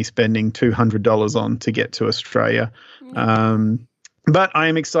worth me spending $200 on to get to Australia. But I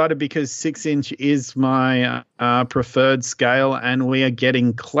am excited because 6-inch is my preferred scale, and we are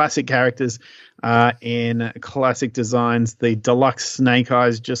getting classic characters in classic designs. The deluxe Snake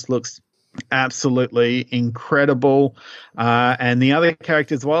Eyes just looks absolutely incredible. And the other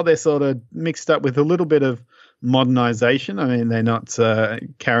characters, while they're sort of mixed up with a little bit of modernization, I mean, they're not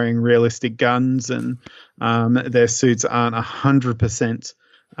carrying realistic guns, and their suits aren't 100%,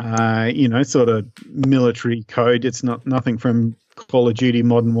 sort of military code. It's nothing from Call of Duty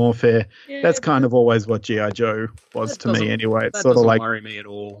Modern Warfare. That's kind of always what G.I. Joe was to me anyway. It's sort of like, worry me at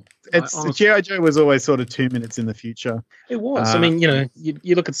all. G.I. Joe was always sort of 2 minutes in the future. It was. I mean,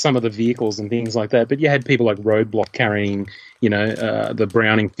 you look at some of the vehicles and things like that, but you had people like Roadblock carrying, the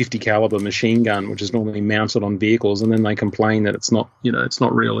Browning 50 caliber machine gun, which is normally mounted on vehicles, and then they complain that it's not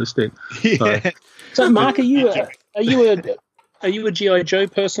realistic. Yeah. So, Mark, are you a GI Joe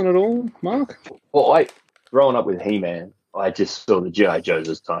person at all, Mark? Well, growing up with He-Man, I just saw the GI Joes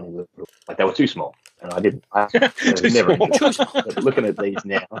as tiny little, like they were too small, and I didn't. I was never into them. But looking at these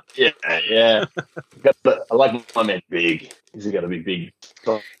now, yeah. I like my man big. He's got to be big.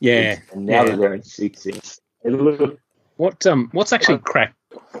 Yeah. And now that they're in 6-inch, it look. What's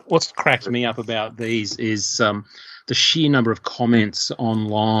cracked me up about these is the sheer number of comments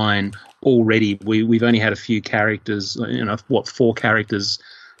online already. We've only had a few characters, 4 characters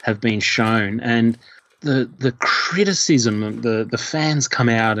have been shown, and the criticism, the fans come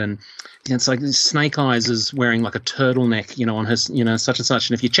out and it's like Snake Eyes is wearing like a turtleneck, on his, such and such.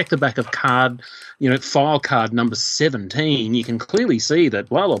 And if you check the back of card, file card number 17, you can clearly see that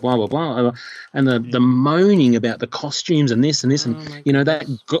blah, blah, blah, blah, blah. And the moaning about the costumes and this and this, and,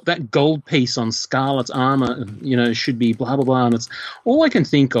 that gold piece on Scarlet's armor, should be blah, blah, blah. And it's all I can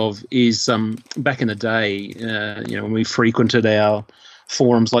think of is back in the day, when we frequented our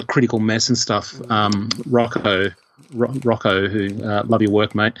forums like Critical Mess and stuff, Rocco, who love your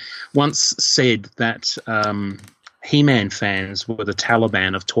work, mate, once said that He-Man fans were the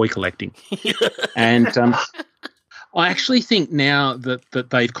Taliban of toy collecting. And I actually think now that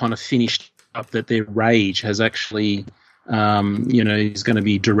they've kind of finished up, that their rage has actually, is going to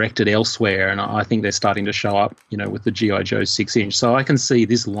be directed elsewhere. And I think they're starting to show up, with the G.I. Joe 6-inch. So I can see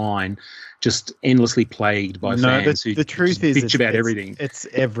this line just endlessly plagued by fans who the truth is bitch about everything. It's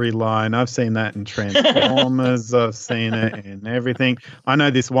every line. I've seen that in Transformers. I've seen it in everything. I know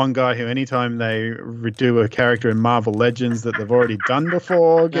this one guy who anytime they redo a character in Marvel Legends that they've already done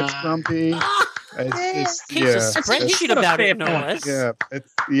before gets grumpy. It's just, He's a spreadsheet about it, no less.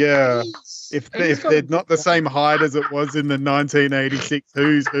 Yeah. If they're not the same height as it was in the 1986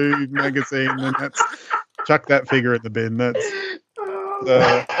 Who's Who magazine, then chuck that figure in the bin. But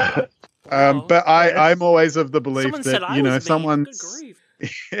I'm always of the belief that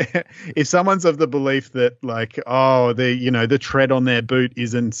if someone's of the belief that the tread on their boot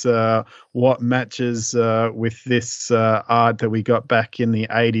isn't what matches with this art that we got back in the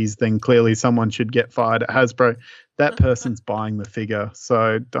 80s, then clearly someone should get fired at Hasbro. That person's buying the figure,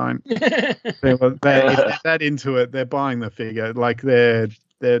 so don't. If they're that into it, they're buying the figure. Like they've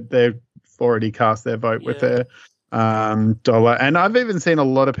already cast their vote with their dollar. And I've even seen a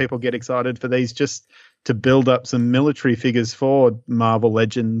lot of people get excited for these just to build up some military figures for Marvel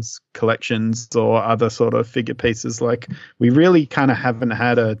Legends collections or other sort of figure pieces. Like we really kind of haven't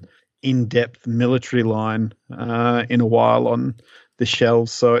had a in-depth military line in a while on the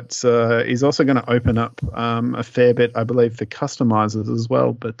shelves. So it's he's also going to open up a fair bit, I believe, for customizers as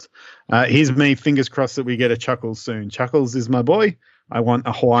well. But here's me, fingers crossed that we get a Chuckles soon. Chuckles is my boy. I want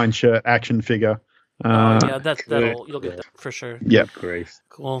a Hawaiian shirt action figure. You'll get that for sure. Yeah, great,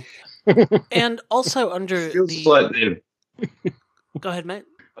 cool. And also under go ahead, mate.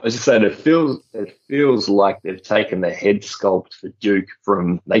 I was just saying, it feels like they've taken the head sculpt for Duke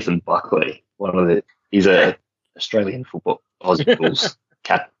from Nathan Buckley. He's a Australian football Aussie Bulls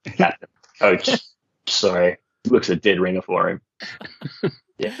captain coach. Sorry, looks a dead ringer for him.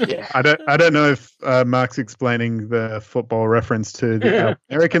 Yeah. I don't know if Mark's explaining the football reference to the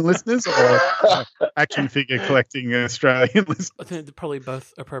American listeners or action figure collecting Australian listeners. I think they're probably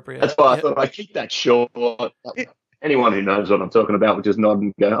both appropriate. That's why I thought I'd keep that short. Anyone who knows what I'm talking about would just nod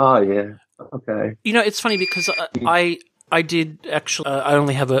and go, "Oh yeah, okay." It's funny because I did actually. I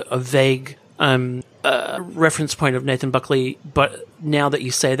only have a vague reference point of Nathan Buckley, but now that you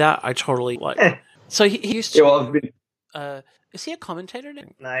say that, I totally like. So he used to. Yeah, well, I've been. Is he a commentator now?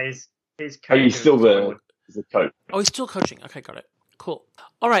 No, he's coaching. He's still the coach. Oh, he's still coaching. Okay, got it. Cool.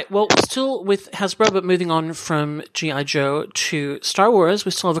 All right. Well, still with Hasbro, but moving on from G.I. Joe to Star Wars,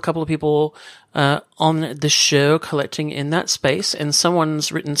 we still have a couple of people on the show collecting in that space, and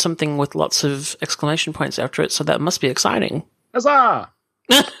someone's written something with lots of exclamation points after it, so that must be exciting. Huzzah!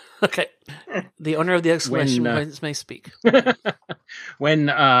 Okay. The owner of the exclamation points may speak. When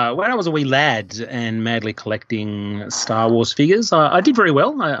I was a wee lad and madly collecting Star Wars figures, I did very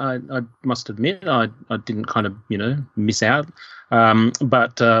well. I must admit, I didn't kind of, miss out.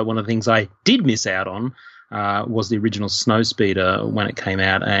 But one of the things I did miss out on was the original Snowspeeder when it came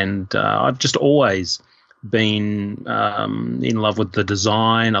out. And I've just always been in love with the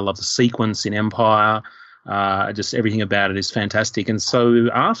design. I love the sequence in Empire. Just everything about it is fantastic. And so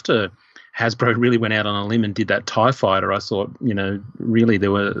after Hasbro really went out on a limb and did that TIE Fighter, I thought, really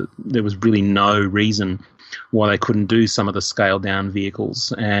there was really no reason why they couldn't do some of the scaled down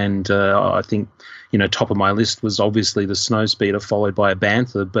vehicles. And I think, top of my list was obviously the Snowspeeder, followed by a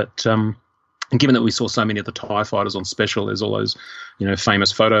Bantha. But And given that we saw so many of the TIE fighters on special, there's all those,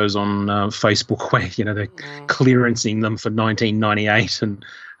 famous photos on Facebook where, they're clearancing them for 1998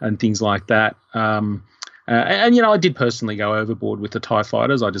 and things like that. I did personally go overboard with the TIE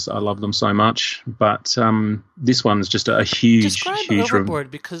fighters. I love them so much. But this one's just a huge, Describe huge overboard,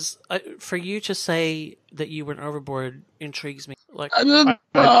 because for you to say that you went overboard intrigues me. Like,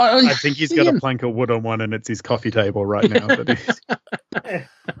 I think he's got a plank of wood on one, and it's his coffee table right now.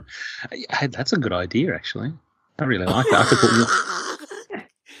 That's a good idea, actually. I really like that. I could put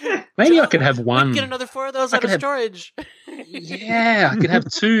maybe I could have one. Get another 4 of those out of storage. Yeah, I could have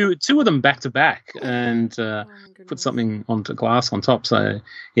two of them back to back, and put something onto glass on top. So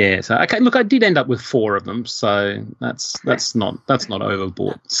yeah, so okay. Look, I did end up with 4 of them, so that's not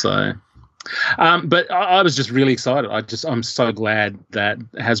overboard. So. But I was just really excited. I'm so glad that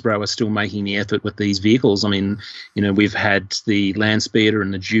Hasbro are still making the effort with these vehicles. I mean, we've had the Landspeeder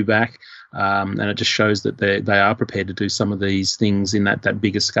and the Dewback, and it just shows that they are prepared to do some of these things in that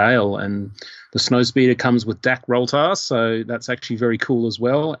bigger scale. And the Snowspeeder comes with DAC Roltar, so that's actually very cool as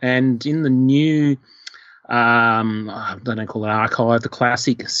well. And in the new, they don't call it archive, the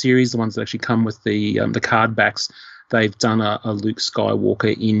classic series, the ones that actually come with the card backs. They've done a Luke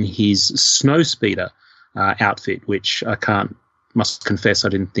Skywalker in his Snowspeeder outfit, which must confess I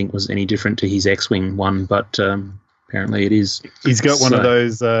didn't think was any different to his X-Wing one, but apparently it is. He's got one of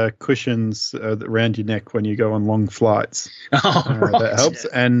those cushions around your neck when you go on long flights. Right. That helps.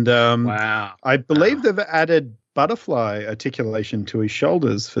 And wow. I believe they've added butterfly articulation to his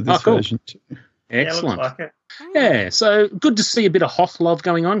shoulders for this version too. Excellent. Yeah, looks like it. Yeah, so good to see a bit of Hoth love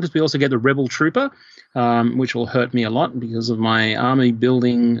going on, because we also get the Rebel Trooper, which will hurt me a lot because of my army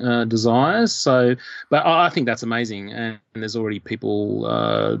building desires. So, but I think that's amazing, and there's already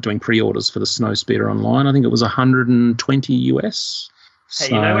people doing pre-orders for the Snowspeeder online. I think it was 120 US. Hey,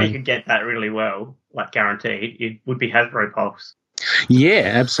 you know where you could get that really well, like guaranteed? It would be Hasbro Pulse. Yeah,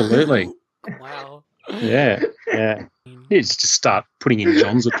 absolutely. Wow. Yeah. It's just start putting in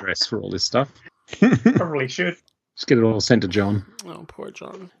John's address for all this stuff. Probably should. Just get it all sent to John. Oh, poor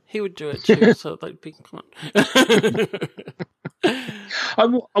John. He would do it too. So, come on. I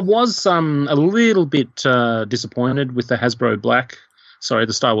was a little bit disappointed with the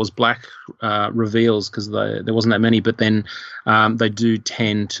the Star Wars Black reveals, because there wasn't that many. But then they do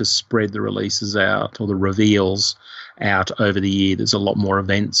tend to spread the releases out, or the reveals out over the year. There's a lot more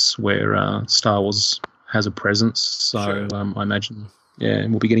events where Star Wars has a presence. So sure. I imagine. Yeah,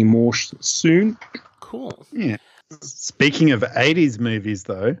 we'll be getting more soon. Cool. Yeah. Speaking of 80s movies,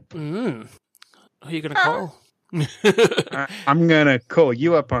 though. Who are you going to call? I'm going to call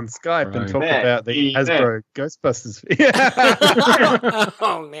you up on Skype and talk about the Hasbro Ghostbusters.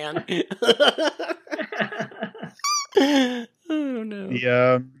 Oh, man. Oh, no.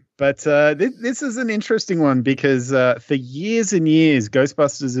 Yeah. But this is an interesting one, because for years and years,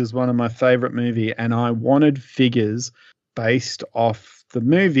 Ghostbusters is one of my favorite movies, and I wanted figures based off the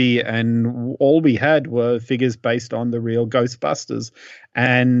movie, and all we had were figures based on the real Ghostbusters.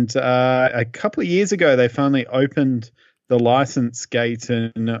 And a couple of years ago, they finally opened the license gate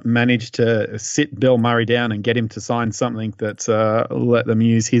and managed to sit Bill Murray down and get him to sign something that let them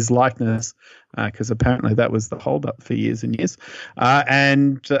use his likeness, because apparently that was the holdup for years and years,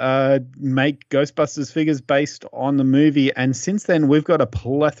 and make Ghostbusters figures based on the movie. And since then, we've got a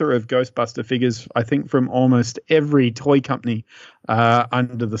plethora of Ghostbuster figures, I think, from almost every toy company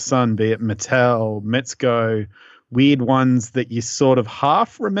under the sun, be it Mattel, Metzgo, weird ones that you sort of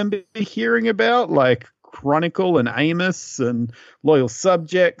half remember hearing about, like Chronicle and Amos and Loyal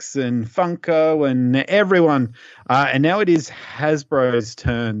Subjects and Funko and everyone. And now it is Hasbro's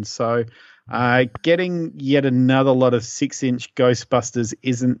turn. So getting yet another lot of 6-inch Ghostbusters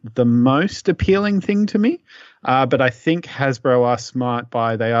isn't the most appealing thing to me. But I think Hasbro are smart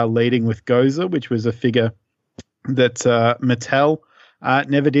they are leading with Gozer, which was a figure that Mattel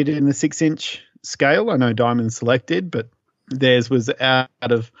never did in the 6-inch scale. I know Diamond Select did, but theirs was out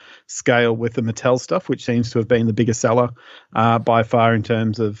of scale with the Mattel stuff, which seems to have been the bigger seller by far in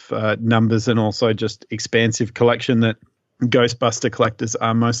terms of numbers, and also just expansive collection that Ghostbuster collectors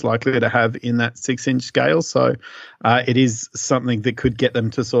are most likely to have in that 6-inch scale. So it is something that could get them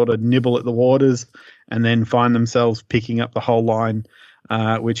to sort of nibble at the waters and then find themselves picking up the whole line,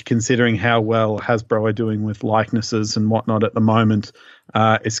 which, considering how well Hasbro are doing with likenesses and whatnot at the moment,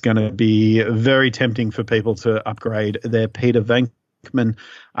 it's going to be very tempting for people to upgrade their Peter Venkman.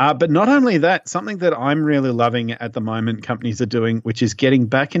 But not only that, something that I'm really loving at the moment companies are doing, which is getting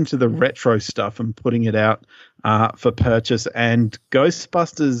back into the retro stuff and putting it out for purchase. And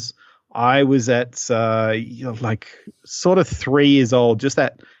Ghostbusters, I was at like sort of 3 years old, just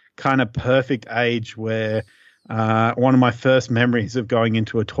that kind of perfect age where one of my first memories of going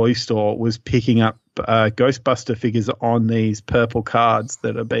into a toy store was picking up Ghostbuster figures on these purple cards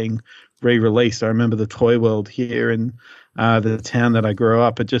that are being re-released. I remember the Toy World here in the town that I grew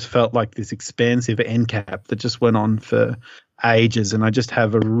up. It just felt like this expansive end cap that just went on for ages, and I just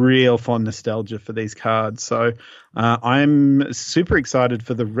have a real fond nostalgia for these cards. So I'm super excited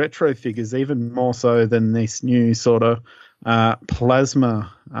for the retro figures, even more so than this new sort of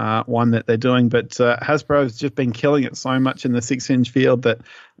plasma one that they're doing. But Hasbro has just been killing it so much in the 6-inch field that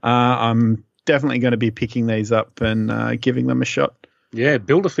I'm definitely going to be picking these up and giving them a shot. Yeah,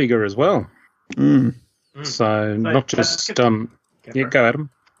 build a figure as well. So not just go Adam.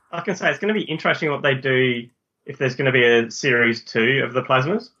 I can say it's going to be interesting what they do if there's going to be a series 2 of the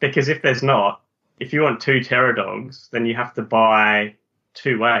plasmas, because if there's not, if you want 2 Pterodogs, then you have to buy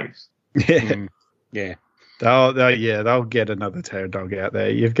 2 waves. Yeah. Yeah. They'll get another Pterodog out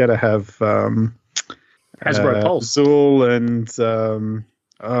there. You've got to have Hasbro Pulse. Zool and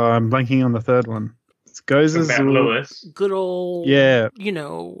I'm blanking on the third one. It's Gozer, About Zool. Lewis. Good old, Yeah.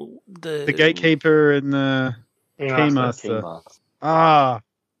 The Gatekeeper and the Keymaster. Keymaster.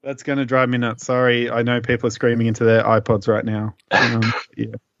 That's going to drive me nuts. Sorry, I know people are screaming into their iPods right now.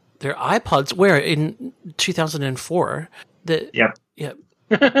 Yeah. Their iPods, where in 2004? Yep. Yep.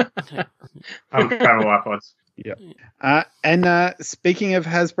 Travel iPods. Yeah. And speaking of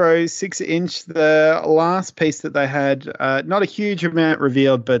Hasbro 6-inch, the last piece that they had, not a huge amount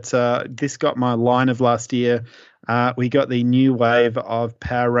revealed, but this got my line of last year. We got the new wave of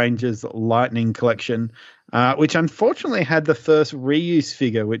Power Rangers Lightning Collection, which unfortunately had the first reuse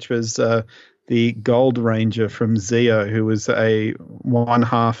figure, which was the Gold Ranger from Zeo, who was one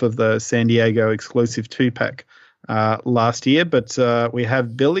half of the San Diego exclusive 2-pack last year. But we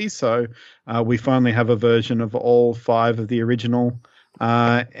have Billy, so we finally have a version of all 5 of the original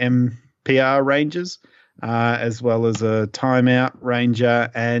MPR Rangers, as well as a Timeout Ranger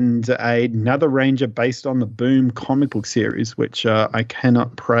and another Ranger based on the Boom comic book series, which I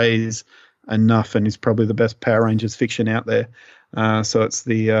cannot praise enough, and is probably the best Power Rangers fiction out there. So it's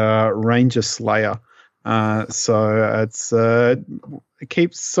the Ranger Slayer. So it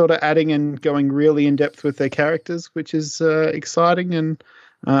keeps sort of adding and going really in depth with their characters, which is exciting, and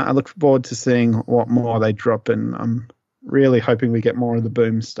I look forward to seeing what more they drop, and I'm really hoping we get more of the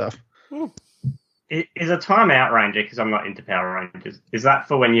Boom stuff. Is a Timeout Ranger, because I'm not into Power Rangers, is that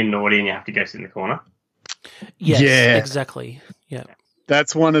for when you're naughty and you have to go sit in the corner? Yes, Yeah. exactly. Yeah.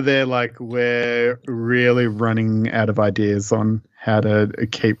 That's one of their, we're really running out of ideas on how to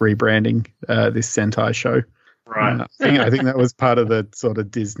keep rebranding this Sentai show. Right. I think that was part of the sort of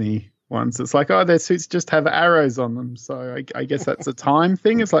Disney ones. It's like, their suits just have arrows on them. So I guess that's a time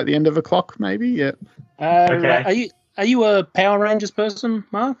thing. It's like the end of a clock, maybe. Yeah. Okay. Are you a Power Rangers person,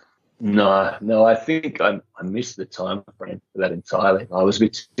 Mark? No, I think I missed the time frame for that entirely. I was a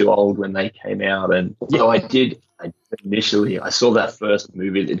bit too old when they came out, and although I initially saw that first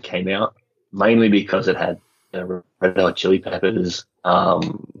movie that came out mainly because it had Red Hot Chili Peppers,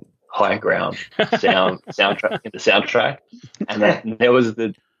 High Ground soundtrack, and then there was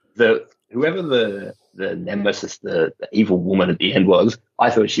the whoever the nemesis, the evil woman at the end was.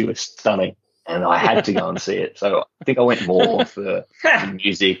 I thought she was stunning, and I had to go and see it. So I think I went more for the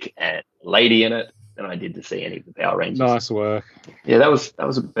music and lady in it than I did to see any of the Power Rangers. Nice work. Yeah, that was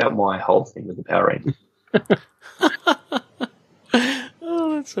about my whole thing with the Power Rangers.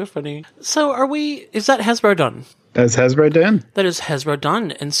 Oh, that's so funny. So is that Hasbro done? That's Hasbro done. That is Hasbro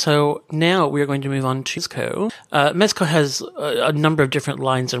done. And so now we are going to move on to Mezco. Mezco has a number of different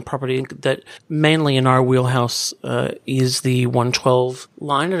lines and property that mainly in our wheelhouse is the 112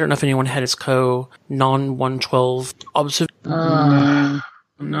 line. I don't know if anyone had Mezco non-112 observation.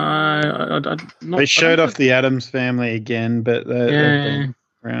 No. They showed off the Addams Family again, but they've been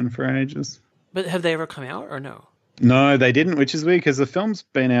around for ages. But have they ever come out or no? No, they didn't, which is weird because the film's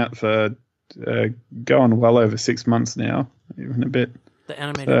been out for going well over 6 months now, even a bit. The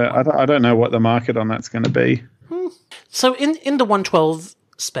animated one. I don't know what the market on that's going to be. So in the 112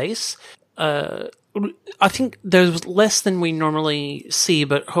 space, I think there's less than we normally see,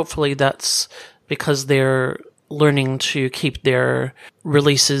 but hopefully that's because they're learning to keep their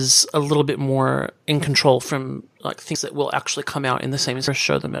releases a little bit more in control from things that will actually come out in the same as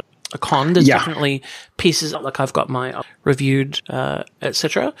show them at a con. There's definitely pieces I've got my reviewed,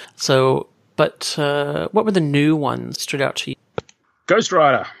 etc. So, but what were the new ones stood out to you? Ghost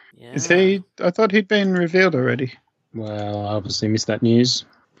Rider. Yeah. Is he? I thought he'd been revealed already. Well, I obviously missed that news.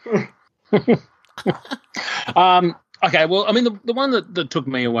 Okay, well, I mean, the one that took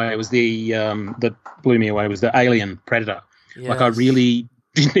me away was that blew me away was the Alien Predator. Yes. I really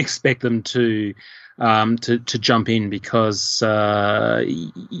didn't expect them to jump in because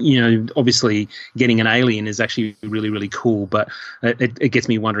obviously getting an alien is actually really, really cool, but it gets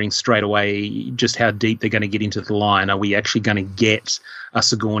me wondering straight away just how deep they're going to get into the line. Are we actually going to get a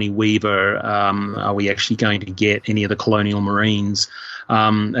Sigourney Weaver? Are we actually going to get any of the Colonial Marines?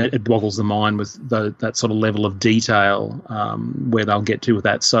 It boggles the mind with that sort of level of detail where they'll get to with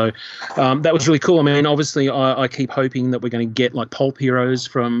that. So that was really cool. I mean, obviously, I keep hoping that we're going to get like pulp heroes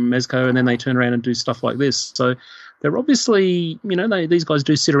from Mezco, and then they turn around and do stuff like this. So they're obviously, these guys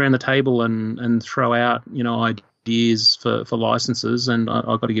do sit around the table and throw out, ideas for licenses, and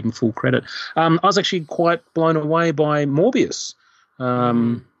I've got to give them full credit. I was actually quite blown away by Morbius.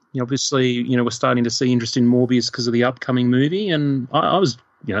 Obviously, we're starting to see interest in Morbius because of the upcoming movie, and I was,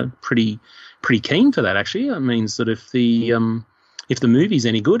 pretty keen for that. Actually, that means that if the movie's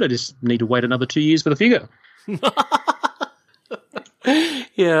any good, I just need to wait another 2 years for the figure.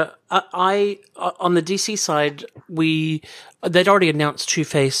 Yeah, I on the DC side, they'd already announced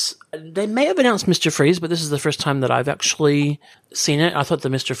Two-Face. They may have announced Mr. Freeze, but this is the first time that I've actually seen it. I thought the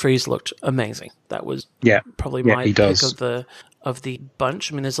Mr. Freeze looked amazing. That was probably my pick of the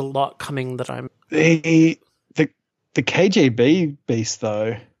bunch. I mean, there's a lot coming that I'm... The KGB Beast,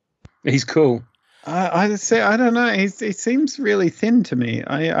 though. He's cool. I don't know. He seems really thin to me.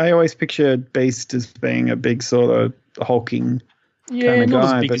 I always pictured Beast as being a big sort of hulking kind of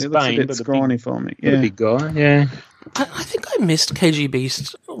guy, but it looks a bit scrawny for me. Yeah, a big guy. Yeah. I think I missed KG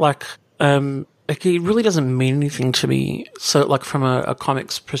Beast. Like he really doesn't mean anything to me. So, like from a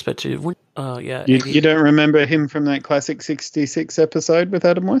comics perspective, you don't remember him from that classic 66 episode with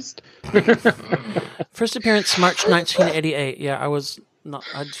Adam West? First appearance March 1988. Yeah,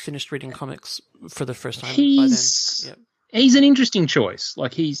 I'd finished reading comims for the first time by then. Yep. He's an interesting choice.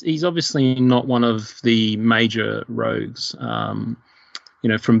 Like he's obviously not one of the major rogues,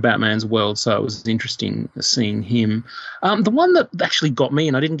 from Batman's world. So it was interesting seeing him. The one that actually got me,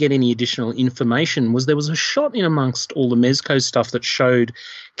 and I didn't get any additional information, was there was a shot in amongst all the Mezco stuff that showed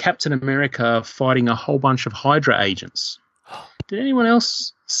Captain America fighting a whole bunch of Hydra agents. Did anyone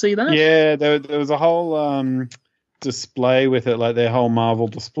else see that? Yeah, there was a whole display with it. Like their whole Marvel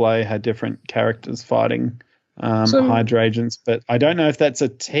display had different characters fighting Hydra agents, but I don't know if that's a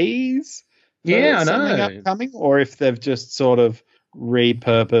tease. Yeah, I know. Upcoming, or if they've just sort of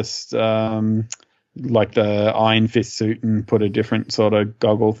repurposed like the Iron Fist suit and put a different sort of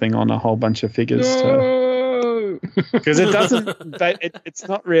goggle thing on a whole bunch of figures. Because it doesn't. It's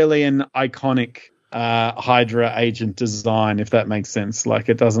not really an iconic Hydra agent design, if that makes sense. Like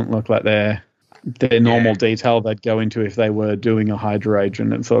it doesn't look like their normal detail they'd go into if they were doing a Hydra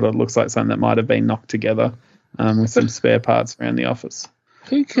agent. It sort of looks like something that might have been knocked together with some spare parts around the office.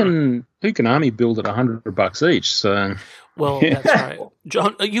 Who can army build at $100 each? So that's right,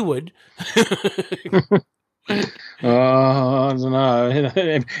 John. You would. I don't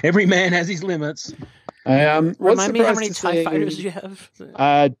know. Every man has his limits. Remind me how many TIE fighters you have.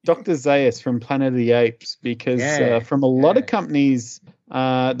 Dr. Zaius from Planet of the Apes, because from a lot of companies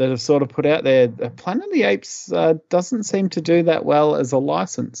that have sort of put out there, Planet of the Apes doesn't seem to do that well as a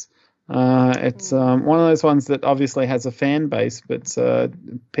license. It's one of those ones that obviously has a fan base, but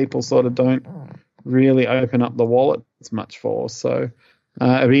people sort of don't really open up the wallet as much for. So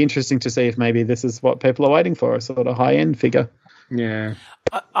it'd be interesting to see if maybe this is what people are waiting for, a sort of high-end figure. Yeah.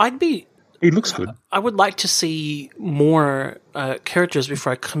 It looks good. I would like to see more characters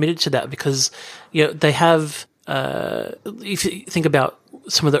before I committed to that, because they have. If you think about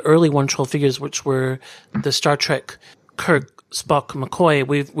some of the early 112 figures, which were the Star Trek Kirk, Spock, McCoy,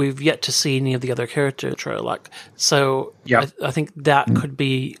 we've yet to see any of the other characters. So I think that could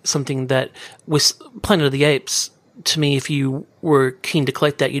be something that with Planet of the Apes. To me, if you were keen to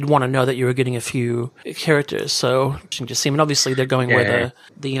collect that, you'd want to know that you were getting a few characters. So just see, and obviously they're going where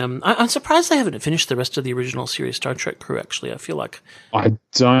the I'm surprised they haven't finished the rest of the original series Star Trek crew. Actually, I feel like I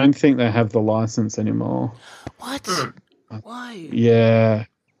don't think they have the license anymore. What? Why? Yeah,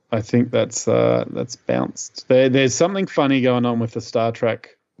 I think that's bounced. There's something funny going on with the Star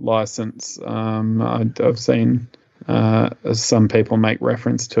Trek license. I've seen some people make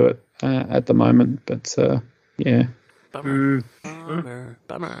reference to it at the moment, but. Yeah. Bummer.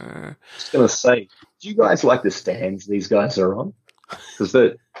 Just gonna say, do you guys like the stands these guys are on? Because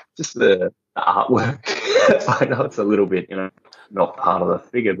the artwork, I know it's a little bit, not part of the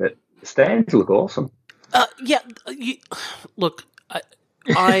figure, but the stands look awesome. Look,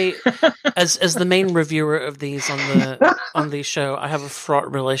 I as the main reviewer of these on the show, I have a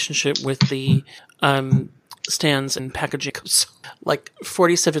fraught relationship with the stands and packaging. Like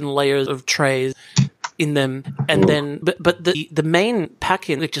 47 layers of trays in them. And then, but the main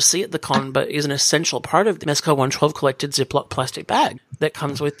pack-in, which you see at the con, but is an essential part of the Mezco 112 collected Ziploc plastic bag that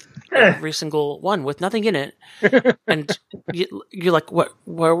comes with every single one with nothing in it. And you're like, what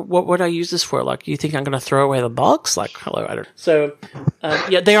would I use this for? Like, you think I'm going to throw away the box? Like, hello, I don't. So,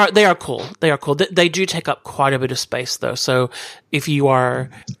 yeah, they are cool. They are cool. They do take up quite a bit of space though. So if you were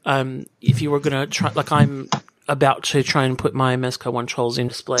going to try, like I'm about to try and put my Mezco 112s in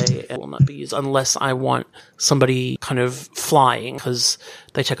display, it will not be used unless I want somebody kind of flying, because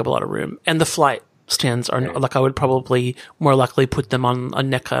they take up a lot of room. And the flight stands are like, I would probably more likely put them on a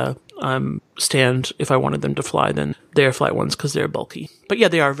NECA stand if I wanted them to fly than their flight ones, because they're bulky. But yeah,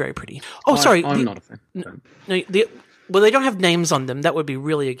 they are very pretty. Oh, sorry. I'm not a fan. Well, they don't have names on them. That would be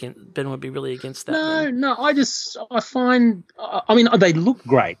really against. Ben would be really against that. No. I find. I mean, they look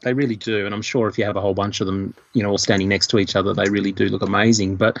great. They really do. And I'm sure if you have a whole bunch of them, all standing next to each other, they really do look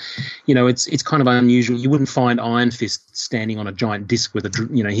amazing. But, it's kind of unusual. You wouldn't find Iron Fist standing on a giant disc with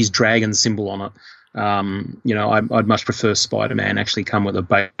his dragon symbol on it. I'd much prefer Spider-Man actually come with a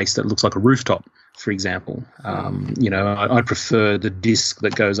base that looks like a rooftop, for example. I prefer the disc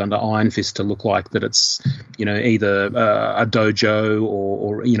that goes under Iron Fist to look like that it's, either a dojo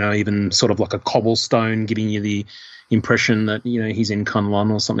or even sort of like a cobblestone, giving you the impression that, he's in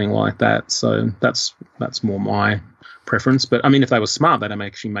Kunlun or something like that. So that's more my preference. But, I mean, if they were smart, they'd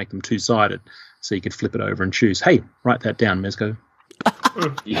actually make them two-sided so you could flip it over and choose. Hey, write that down, Mezco.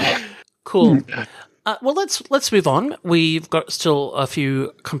 Cool. Well, let's move on. We've got still a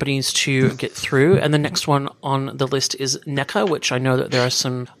few companies to get through, and the next one on the list is NECA, which I know that there are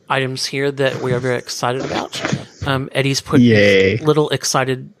some items here that we are very excited about. Eddie's put little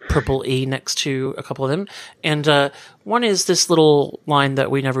excited purple E next to a couple of them, and one is this little line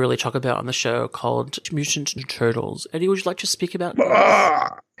that we never really talk about on the show called Mutant Turtles. Eddie, would you like to speak about this?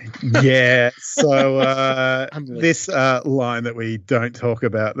 Yeah, so this line that we don't talk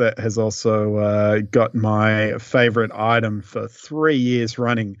about that has also got my favorite item for 3 years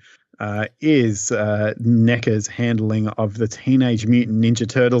running is NECA's handling of the Teenage Mutant Ninja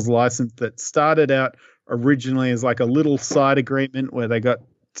Turtles license that started out originally as like a little side agreement where they got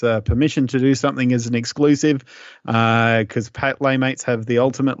permission to do something as an exclusive because Playmates have the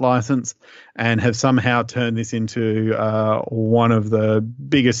Ultimate license and have somehow turned this into one of the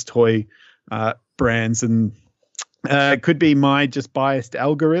biggest toy brands. And it could be my just biased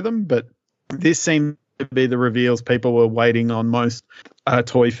algorithm, but this seemed to be the reveals people were waiting on most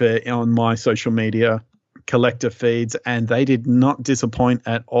Toy Fair on my social media collector feeds, and they did not disappoint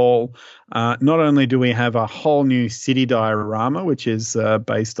at all. Not only do we have a whole new city diorama, which is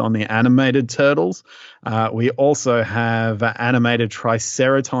based on the animated Turtles, we also have animated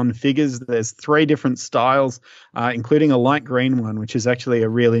Triceraton figures. There's 3 different styles, including a light green one, which is actually a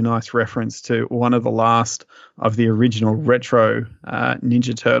really nice reference to one of the last of the original retro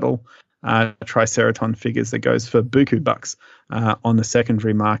Ninja Turtle Triceraton figures that goes for buku bucks on the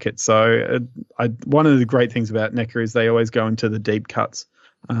secondary market. So one of the great things about NECA is they always go into the deep cuts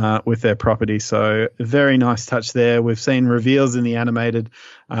with their property. So very nice touch there. We've seen reveals in the animated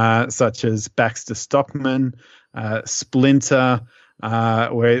such as Baxter Stockman, Splinter.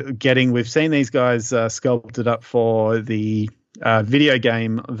 We've seen these guys sculpted up for the video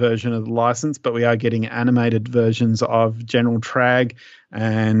game version of the license, but we are getting animated versions of General Trag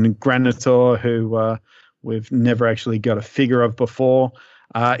and Granitor, who we've never actually got a figure of before.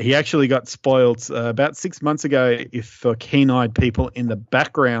 He actually got spoiled about 6 months ago for keen-eyed people in the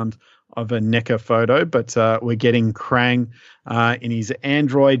background of a NECA photo, but we're getting Krang in his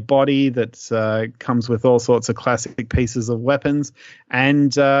android body that comes with all sorts of classic pieces of weapons.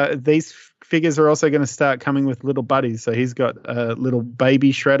 And these figures are also going to start coming with little buddies. So he's got a little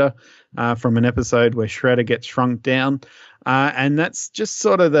baby Shredder from an episode where Shredder gets shrunk down. And that's just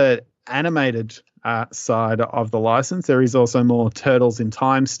sort of the animated side of the license. There is also more Turtles in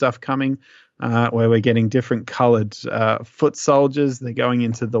Time stuff coming, where we're getting different colored foot soldiers. They're going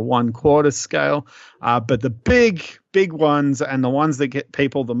into the 1/4 scale. But the big ones and the ones that get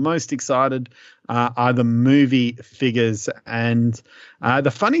people the most excited are the movie figures. And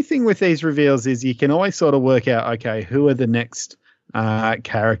the funny thing with these reveals is you can always sort of work out, okay, who are the next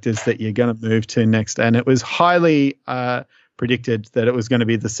characters that you're going to move to next. And it was highly predicted that it was going to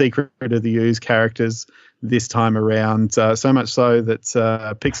be the Secret of the Ooze characters this time around, so much so that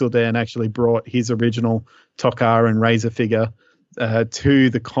Pixel Dan actually brought his original Tokka and Razor figure to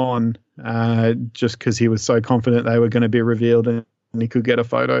the con just because he was so confident they were going to be revealed and he could get a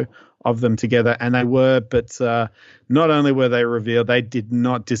photo of them together. And they were, but not only were they revealed, they did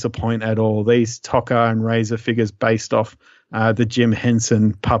not disappoint at all. These Tokka and Razor figures based off the Jim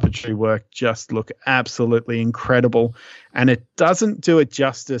Henson puppetry work just look absolutely incredible. And it doesn't do it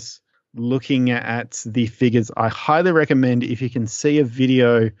justice looking at the figures. I highly recommend, if you can see a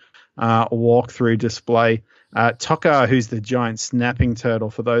video walkthrough display, Tokka, who's the giant snapping turtle,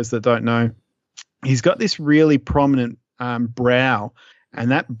 for those that don't know, he's got this really prominent brow,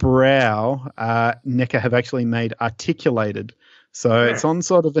 and that brow NECA have actually made articulated. So it's on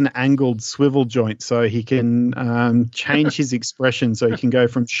sort of an angled swivel joint, so he can change his expression. So he can go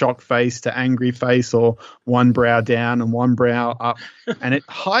from shock face to angry face, or one brow down and one brow up. And it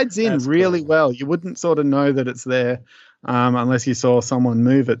hides in really well. You wouldn't sort of know that it's there unless you saw someone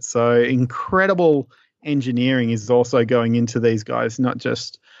move it. So incredible engineering is also going into these guys, not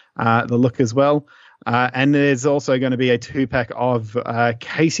just the look as well. And there's also going to be a 2-pack of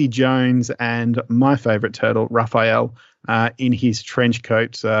Casey Jones and my favorite turtle, Raphael, in his trench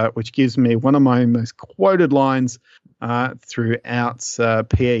coat, which gives me one of my most quoted lines throughout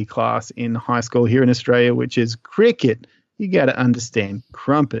PE class in high school here in Australia, which is, cricket, you got to understand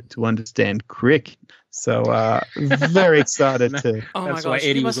crumpet to understand cricket. So very excited to. Oh That's my why gosh,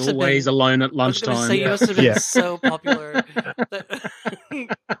 Eddie was always alone at lunchtime. I was going to say, you must have been so popular.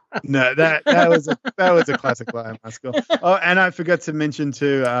 No, that was a classic line in my school. Oh, and I forgot to mention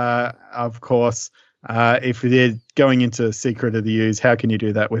too, of course, if they're going into Secret of the Ooze, how can you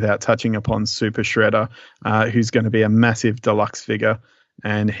do that without touching upon Super Shredder, who's going to be a massive deluxe figure,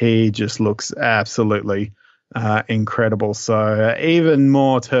 and he just looks absolutely incredible. So even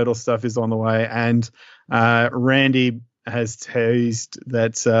more turtle stuff is on the way, and Randy has teased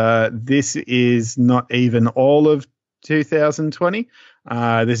that this is not even all of 2020.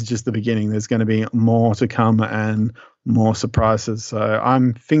 This is just the beginning. There's going to be more to come and more surprises. So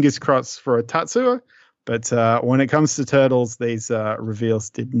I'm fingers crossed for a Tatsuya. But when it comes to turtles, these reveals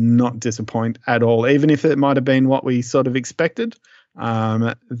did not disappoint at all. Even if it might have been what we sort of expected,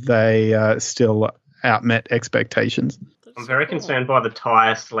 they still outmet expectations. I'm very concerned by the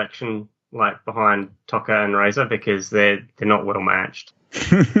tire selection, like behind Tokka and Razor, because they're not well matched.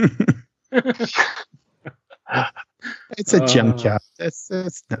 It's a junkyard. It's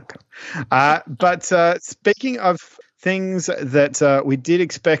not good. But speaking of things that we did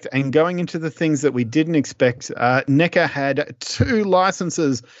expect, and going into the things that we didn't expect, NECA had 2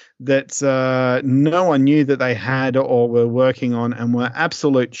 licenses that no one knew that they had or were working on, and were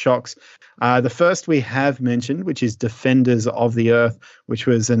absolute shocks. The first we have mentioned, which is Defenders of the Earth, which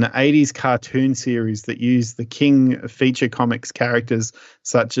was an 80s cartoon series that used the King feature comics characters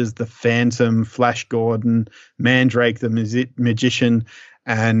such as the Phantom, Flash Gordon, Mandrake the Magician,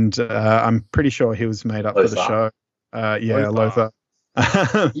 and I'm pretty sure he was made up for the show. Lothar.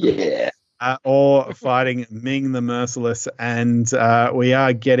 Yeah. Or fighting Ming the Merciless. And we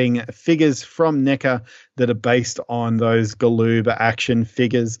are getting figures from NECA that are based on those Galoob action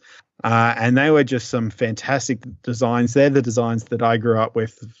figures. And they were just some fantastic designs. They're the designs that I grew up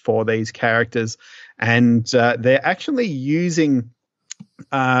with for these characters. And they're actually using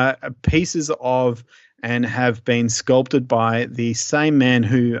pieces of and have been sculpted by the same man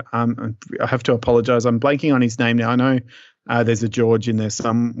who, I have to apologize, I'm blanking on his name now. I know there's a George in there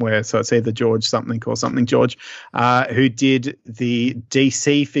somewhere, so it's either George something or something George, who did the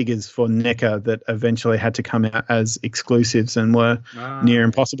DC figures for NECA that eventually had to come out as exclusives and were near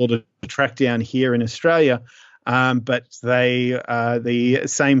impossible to track down here in Australia. But they are the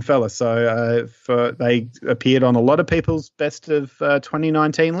same fella. So they appeared on a lot of people's best of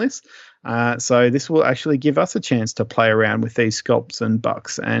 2019 lists. So this will actually give us a chance to play around with these sculpts and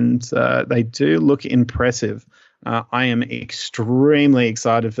bucks, and they do look impressive. I am extremely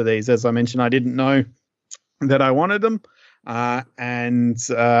excited for these. As I mentioned, I didn't know that I wanted them, and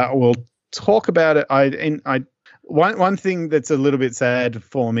we'll talk about it. One thing that's a little bit sad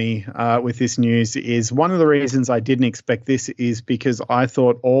for me with this news is one of the reasons I didn't expect this is because I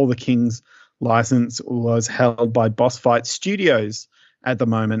thought all the King's license was held by Boss Fight Studios at the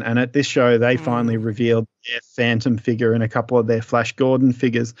moment, and at this show they finally revealed their Phantom figure and a couple of their Flash Gordon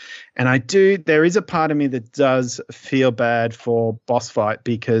figures. And there is a part of me that does feel bad for Boss Fight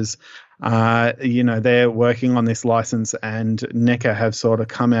because they're working on this license, and NECA have sort of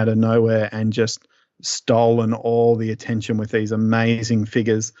come out of nowhere and just stolen all the attention with these amazing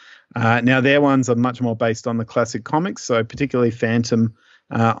figures. Now their ones are much more based on the classic comics, so particularly Phantom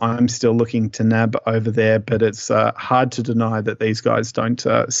I'm still looking to nab over there, but it's hard to deny that these guys don't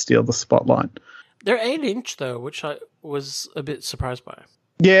steal the spotlight. They're 8-inch though, which I was a bit surprised by.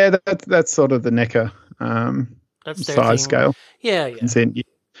 Yeah, that's sort of the NECA that's size scale. Yeah.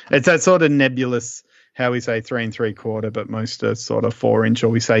 It's that sort of nebulous how we say 3 3/4, but most are sort of 4-inch, or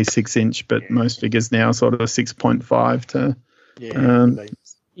we say 6-inch, but most figures now sort of 6.5 to.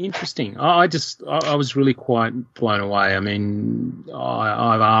 Interesting. I was really quite blown away. I mean,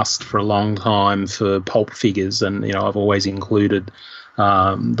 I've asked for a long time for pulp figures, and I've always included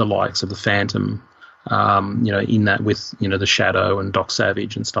the likes of the Phantom, in that with the Shadow and Doc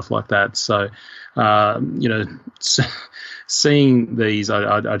Savage and stuff like that. So, seeing these,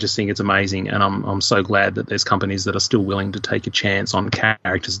 I just think it's amazing, and I'm so glad that there's companies that are still willing to take a chance on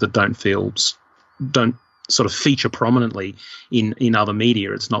characters that don't sort of feature prominently in other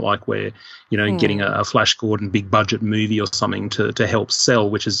media. It's not like we're getting a Flash Gordon big budget movie or something to help sell,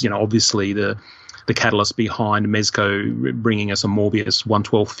 which is obviously the catalyst behind Mezco bringing us a Morbius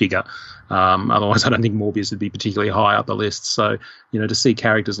 1/12 figure. Otherwise, I don't think Morbius would be particularly high up the list. So to see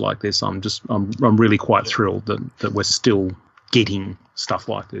characters like this, I'm really quite thrilled that we're still getting stuff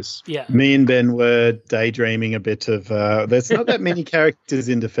like this. Yeah. Me and Ben were daydreaming a bit of there's not that many characters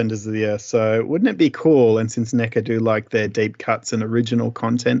in Defenders of the Earth, so wouldn't it be cool, and since NECA do like their deep cuts and original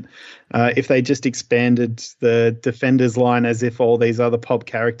content, if they just expanded the Defenders line as if all these other pop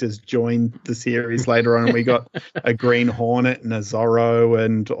characters joined the series later on, and we got a Green Hornet and a Zorro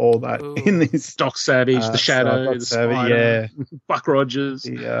and all that in this. Doc Savage, the Shadow, the Spider, Buck Rogers.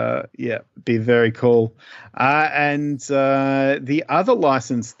 Yeah, be very cool. And the other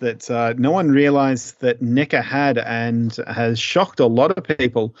license that no one realized that NECA had and has shocked a lot of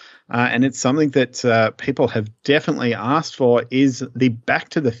people, and it's something that people have definitely asked for, is the Back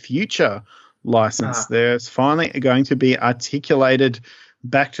to the Future license. There's finally going to be articulated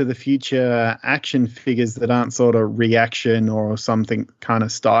Back to the Future action figures that aren't sort of reaction or something kind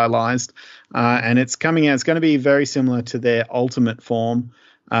of stylized. And it's coming out. It's going to be very similar to their Ultimate Form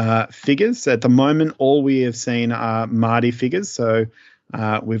figures. At the moment, all we have seen are Marty figures. So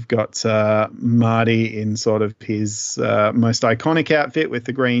we've got Marty in sort of his most iconic outfit with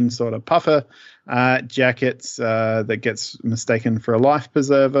the green sort of puffer jackets that gets mistaken for a life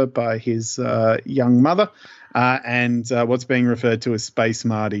preserver by his young mother, and what's being referred to as Space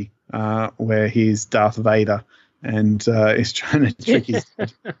Marty, where he's Darth Vader and is trying to trick his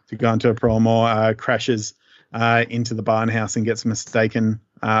dad to go into a prom, or crashes into the barn house and gets mistaken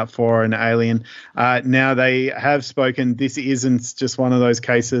for an alien. Now they have spoken. This isn't just one of those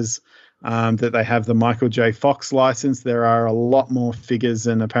cases that they have the Michael J. Fox license. There are a lot more figures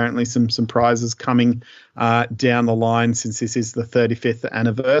and apparently some prizes coming down the line, since this is the 35th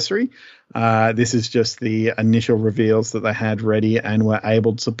anniversary. This is just the initial reveals that they had ready and were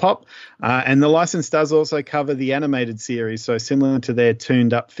able to pop. And the license does also cover the animated series. So similar to their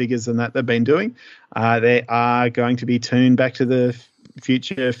tuned up figures and that they've been doing, they are going to be tuned Back to the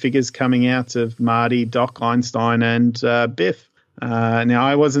Future figures coming out of Marty, Doc, Einstein, and Biff. Now,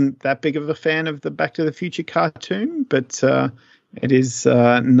 I wasn't that big of a fan of the Back to the Future cartoon, but it is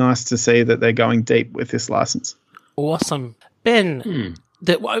nice to see that they're going deep with this license. Awesome. Ben,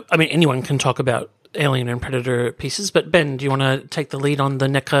 anyone can talk about Alien and Predator pieces, but Ben, do you want to take the lead on the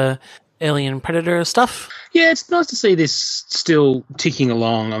NECA Alien Predator stuff? Yeah, it's nice to see this still ticking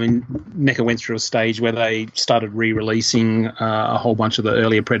along. I mean, NECA went through a stage where they started re-releasing a whole bunch of the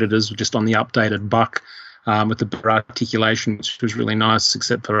earlier Predators just on the updated buck with the better articulation, which was really nice,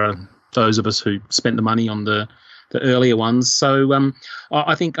 except for those of us who spent the money on the earlier ones. So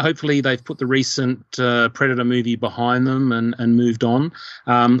I think hopefully they've put the recent Predator movie behind them and moved on.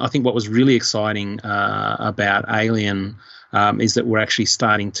 I think what was really exciting about Alien is that we're actually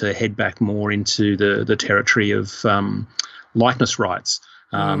starting to head back more into the territory of likeness rights.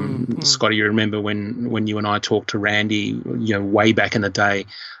 Scotty, you remember when you and I talked to Randy, way back in the day,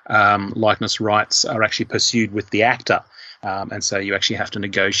 likeness rights are actually pursued with the actor. And so you actually have to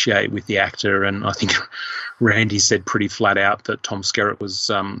negotiate with the actor. And I think Randy said pretty flat out that Tom Skerritt was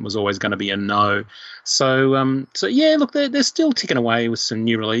always going to be a no. So yeah, look, they're still ticking away with some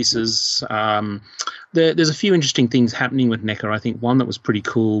new releases. There's a few interesting things happening with NECA. I think one that was pretty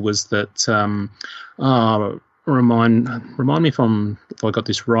cool was that, remind me if I got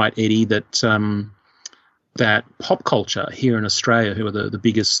this right, Eddie, that Pop Culture here in Australia, who are the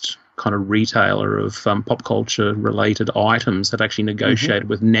biggest kind of retailer of pop culture related items, have actually negotiated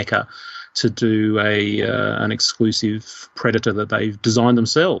with NECA to do an exclusive Predator that they've designed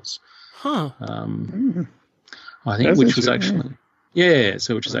themselves. I think, That's which was actually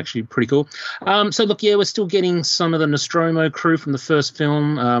which is actually pretty cool. So look, we're still getting some of the Nostromo crew from the first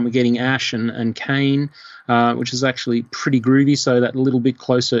film. We're getting Ash and Kane, which is actually pretty groovy. So that little bit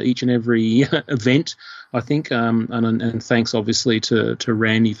closer each and every event, I think. And thanks obviously to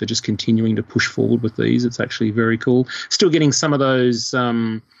Randy for just continuing to push forward with these. It's actually very cool. Still getting some of those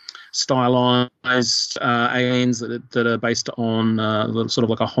stylized aliens that are based on sort of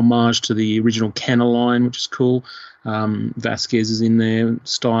like a homage to the original Kenner line, which is cool. Vasquez is in there,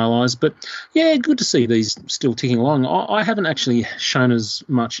 stylized. But, yeah, good to see these still ticking along. I haven't actually shown as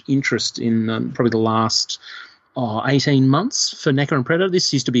much interest in probably the last 18 months for NECA and Predator.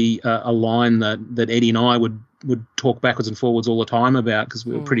 This used to be a line that Eddie and I would talk backwards and forwards all the time about because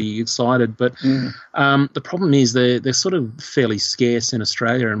we were pretty excited. But the problem is they're sort of fairly scarce in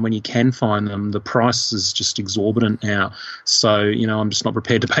Australia, and when you can find them, the price is just exorbitant now. So, I'm just not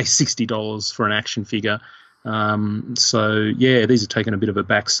prepared to pay $60 for an action figure. So yeah, these are taking a bit of a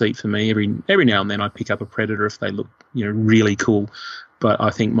back seat for me. Every now and then I pick up a Predator if they look, really cool. But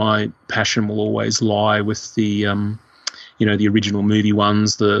I think my passion will always lie with the, the original movie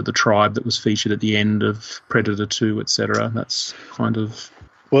ones, the tribe that was featured at the end of Predator 2, etc. That's kind of...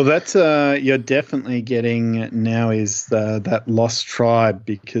 Well, that's you're definitely getting now is that Lost Tribe,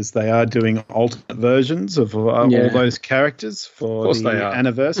 because they are doing alternate versions of all those characters for the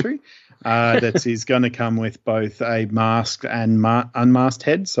anniversary. That is going to come with both a masked and unmasked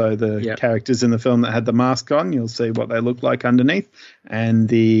head. So the characters in the film that had the mask on, you'll see what they look like underneath. And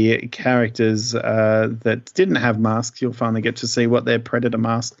the characters that didn't have masks, you'll finally get to see what their Predator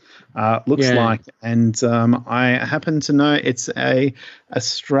mask looks like. And I happen to know it's a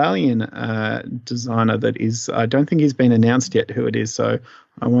Australian designer that is, I don't think he's been announced yet who it is, so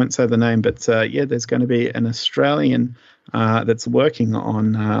I won't say the name. But there's going to be an Australian that's working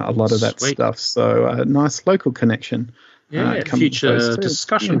on a lot of that stuff. So a nice local connection. Future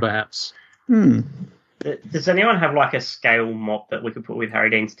discussion perhaps. Does anyone have like a scale mop that we could put with Harry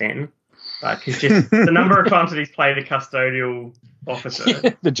Dean Stanton? Like, it's just the number of times that he's played a custodial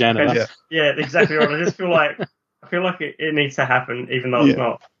officer. The janitor. Yeah, exactly right. I feel like it needs to happen, even though it's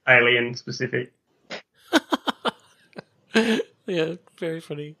not alien specific. Yeah, very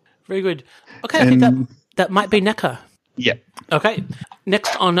funny. Very good. Okay, I think that might be NECA. Yeah. Okay.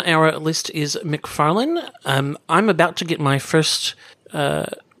 Next on our list is McFarlane. I'm about to get my first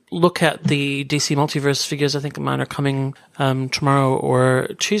look at the DC Multiverse figures. I think mine are coming tomorrow or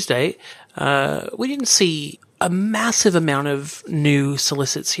Tuesday. We didn't see a massive amount of new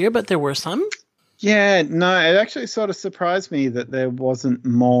solicits here, but there were some. Yeah, no, it actually sort of surprised me that there wasn't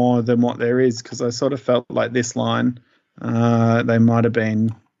more than what there is, because I sort of felt like this line, they might have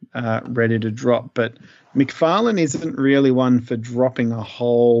been ready to drop, but McFarlane isn't really one for dropping a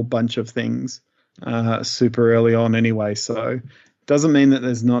whole bunch of things super early on anyway, so doesn't mean that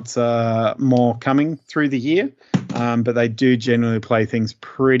there's not more coming through the year, but they do generally play things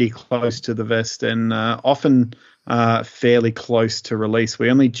pretty close to the vest and often fairly close to release. We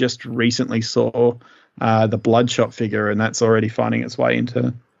only just recently saw the Bloodshot figure, and that's already finding its way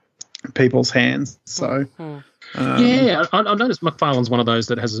into people's hands. So I noticed McFarlane's one of those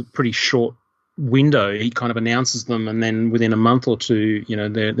that has a pretty short window. He kind of announces them, and then within a month or two,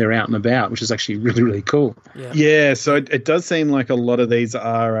 they're out and about, which is actually really, really cool. Yeah, so it does seem like a lot of these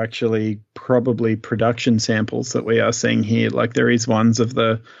are actually probably production samples that we are seeing here. Like there is ones of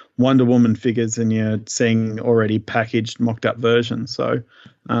the Wonder Woman figures, and you're seeing already packaged, mocked up versions. So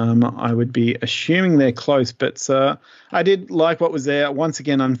I would be assuming they're close, but I did like what was there. Once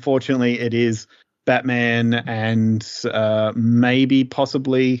again, unfortunately, it is Batman and maybe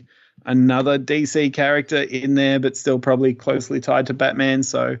possibly another DC character in there, but still probably closely tied to Batman.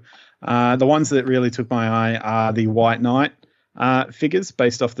 So the ones that really took my eye are the White Knight figures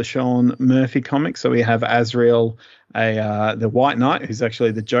based off the Sean Murphy comics. So we have Azrael, the White Knight, who's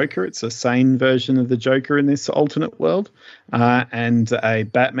actually the Joker. It's a sane version of the Joker in this alternate world, and a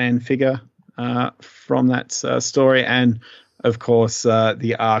Batman figure from that story, and of course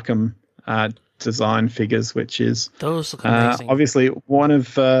the Arkham design figures, which is those look amazing. Obviously one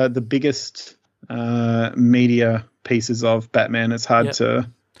of the biggest media pieces of Batman. It's hard to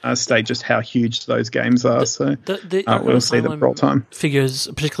state just how huge those games are. We'll see them for all time. Figures,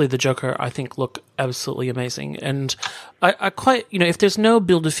 particularly the Joker, I think look absolutely amazing. And I quite, if there's no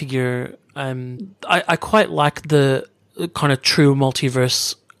Build-A-Figure, I quite like the kind of true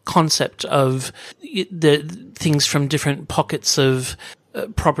multiverse concept of the things from different pockets of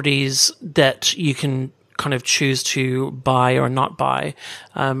properties that you can kind of choose to buy or not buy.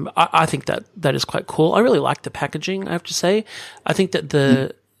 I think that is quite cool. I really like the packaging, I have to say. I think that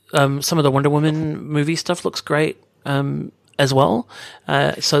the some of the Wonder Woman movie stuff looks great as well.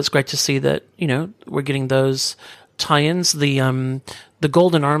 So it's great to see that, we're getting those tie-ins. The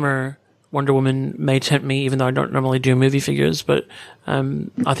Golden Armor Wonder Woman may tempt me, even though I don't normally do movie figures, but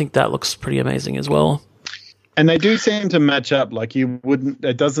I think that looks pretty amazing as well. And they do seem to match up. Like you wouldn't.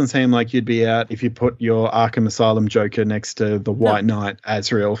 It doesn't seem like you'd be out if you put your Arkham Asylum Joker next to the White Knight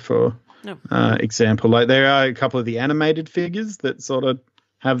Azrael, for example. Like there are a couple of the animated figures that sort of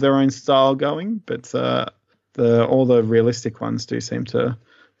have their own style going, but all the realistic ones do seem to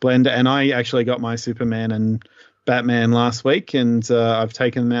blend. And I actually got my Superman and Batman last week, and I've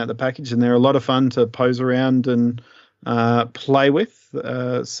taken them out of the package, and they're a lot of fun to pose around and play with.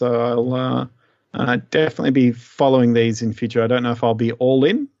 So I'll definitely be following these in future. I don't know if I'll be all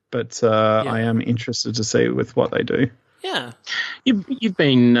in, but I am interested to see with what they do. Yeah, you've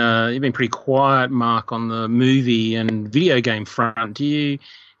been pretty quiet, Mark, on the movie and video game front. Do you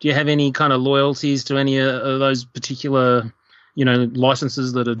have any kind of loyalties to any of those particular,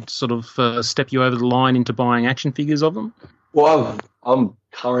 licenses that had sort of stepped you over the line into buying action figures of them? Well, I'm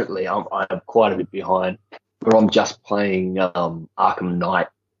quite a bit behind, but I'm just playing Arkham Knight.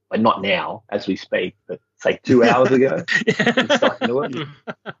 But not now, as we speak, but say 2 hours ago. I'm stuck into it.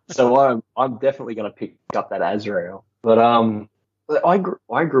 So I'm definitely going to pick up that Azrael. But I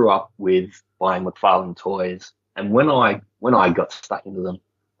grew up with buying McFarlane toys, and when I got stuck into them,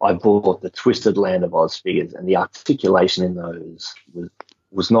 I bought the Twisted Land of Oz figures, and the articulation in those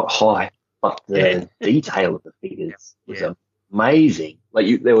was not high, but the detail of the figures was amazing.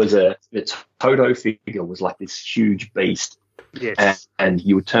 Like there was the Toto figure was like this huge beast. Yes. And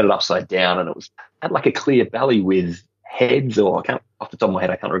you would turn it upside down, and had like a clear belly with heads, or off the top of my head,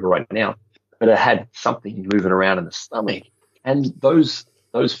 I can't remember right now, but it had something moving around in the stomach. And those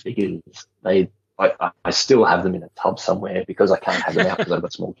figures, I still have them in a tub somewhere because I can't have them out because I've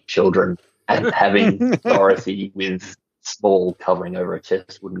got small children, and having Dorothy with small covering over her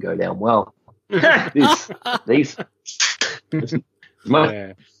chest wouldn't go down well.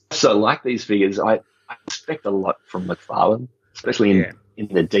 So like these figures, I expect a lot from McFarlane, especially in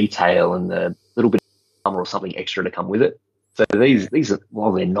the detail and the little bit of armor or something extra to come with it. So these are,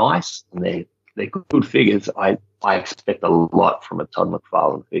 while they're nice and they're good figures, I expect a lot from a Todd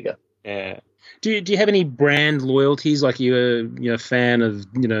McFarlane figure. Yeah. Do you have any brand loyalties? Like you're a fan of,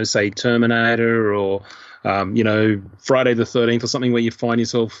 say Terminator or Friday the 13th or something, where you find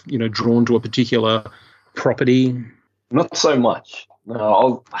yourself drawn to a particular property? Not so much.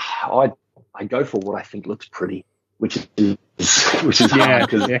 No, I go for what I think looks pretty, which is hard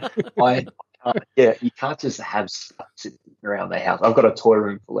because you can't just have stuff sitting around the house. I've got a toy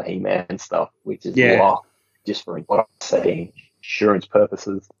room full of He-Man stuff, which is locked just for insurance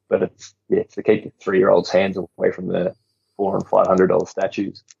purposes. But it's to keep the 3-year-old's hands away from the $400 and $500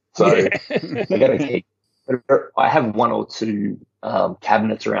 statues. So I got to keep. I have one or two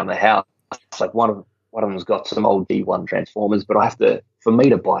cabinets around the house. It's like one of them's got some old D1 Transformers, but for me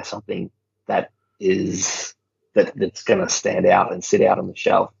to buy something that's going to stand out and sit out on the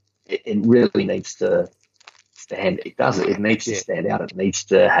shelf, it really needs to stand. It does. It needs to stand out. It needs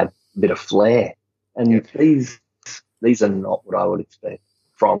to have a bit of flair. And these are not what I would expect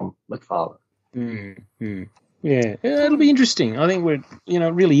from McFarlane. Mm-hmm. Yeah, it'll be interesting. I think it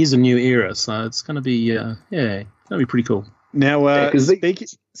really is a new era, so it's going to be that'll be pretty cool. Now,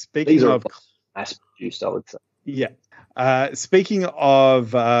 speaking of mass produced, I would say. Yeah. Speaking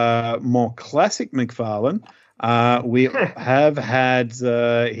of more classic McFarlane, we have had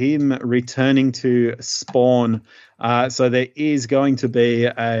him returning to Spawn. So there is going to be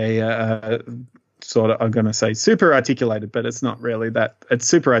a sort of, I'm going to say super articulated, but it's not really that. It's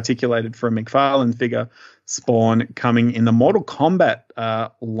super articulated for a McFarlane figure, Spawn, coming in the Mortal Kombat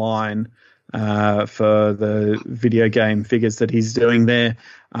line for the video game figures that he's doing there.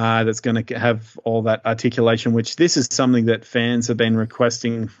 That's going to have all that articulation, which this is something that fans have been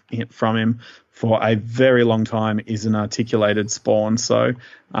requesting from him for a very long time, is an articulated Spawn. So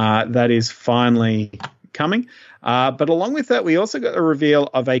that is finally coming. But along with that, we also got a reveal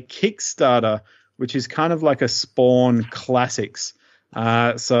of a Kickstarter, which is kind of like a Spawn Classics.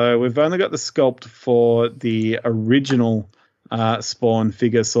 So we've only got the sculpt for the original Spawn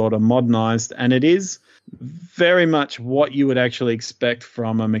figure, sort of modernized, and it is very much what you would actually expect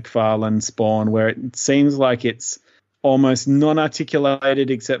from a McFarlane Spawn, where it seems like it's almost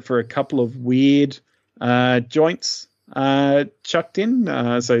non-articulated except for a couple of weird joints chucked in.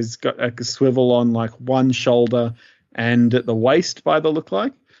 So he's got a swivel on like one shoulder and at the waist by the look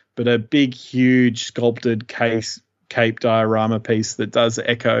like, but a big, huge sculpted cape diorama piece that does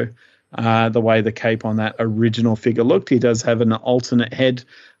echo the way the cape on that original figure looked. He does have an alternate head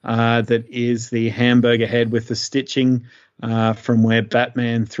that is the hamburger head with the stitching from where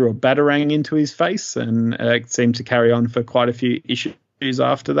Batman threw a batarang into his face, and it seemed to carry on for quite a few issues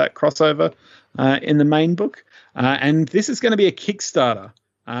after that crossover in the main book. And this is going to be a Kickstarter,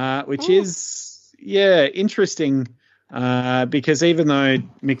 which is interesting. Because even though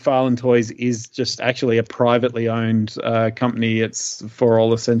McFarlane Toys is just actually a privately owned company, it's for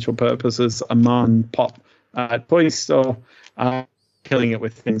all essential purposes a mom pop toy store, killing it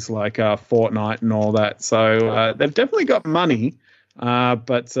with things like Fortnite and all that. So they've definitely got money,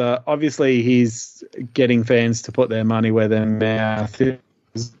 but obviously he's getting fans to put their money where their mouth is.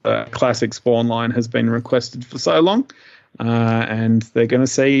 Classic Spawn line has been requested for so long, and they're going to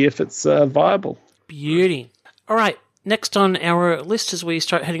see if it's viable. Beauty. All right. Next on our list as we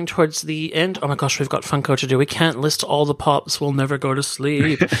start heading towards the end. Oh my gosh, we've got Funko to do. We can't list all the pops. We'll never go to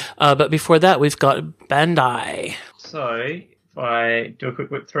sleep. But before that, we've got Bandai. So, if I do a quick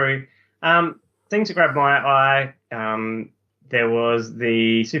whip through, things that grabbed my eye, there was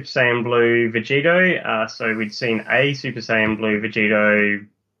the Super Saiyan Blue Vegito. So we'd seen a Super Saiyan Blue Vegito,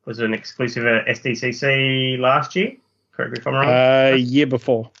 was an exclusive at SDCC last year. Correct me if I'm wrong. Year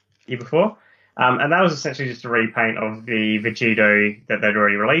before. And that was essentially just a repaint of the Vegito that they'd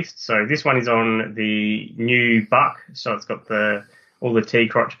already released. So this one is on the new Buck. So it's got all the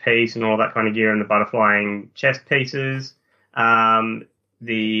T-crotch piece and all that kind of gear and the butterflying chest pieces.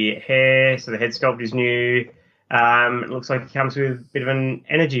 The hair, so the head sculpt is new. It looks like it comes with a bit of an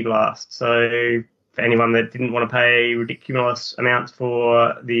energy blast. So for anyone that didn't want to pay ridiculous amounts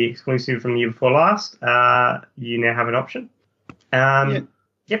for the exclusive from the year before last, you now have an option. Yep.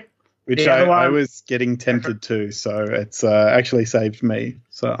 Which I was getting tempted to, so it's actually saved me.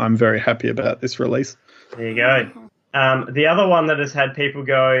 So I'm very happy about this release. There you go. The other one that has had people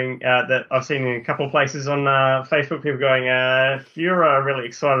going, that I've seen in a couple of places on Facebook, people going, if you're really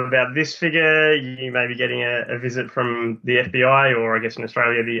excited about this figure, you may be getting a visit from the FBI, or I guess in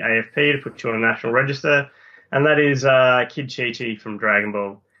Australia, the AFP, to put you on a national register. And that is Kid Chi-Chi from Dragon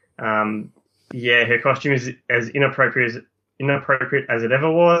Ball. Her costume is as inappropriate as it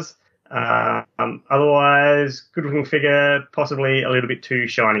ever was. Otherwise, good-looking figure, possibly a little bit too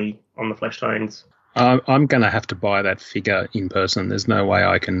shiny on the flesh tones. I'm going to have to buy that figure in person. There's no way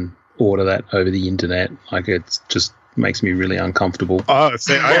I can order that over the internet. Like, it just makes me really uncomfortable. Oh,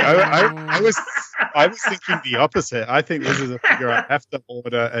 see, I was thinking the opposite. I think this is a figure I have to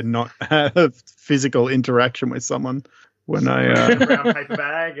order and not have physical interaction with someone. When a brown paper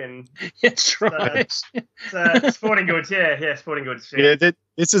bag and that's right. Sporting goods, sporting goods. Yeah,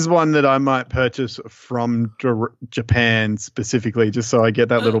 this is one that I might purchase from Japan specifically, just so I get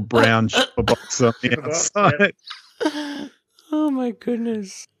that little brown shopper box on the outside. Yep. Oh my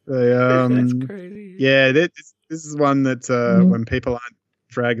goodness, that's crazy. Yeah, this is one that when people aren't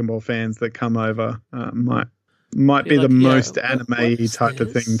Dragon Ball fans that come over, might be like, the most anime type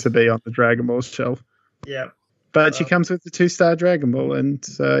of thing to be on the Dragon Ball shelf. Yeah. But she comes with the 2-star Dragon Ball, and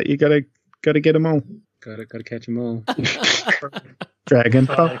you gotta get them all. Gotta catch them all. Dragon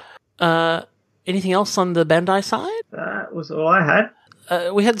Ball. Anything else on the Bandai side? That was all I had.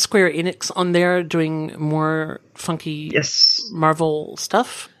 We had Square Enix on there doing more funky Marvel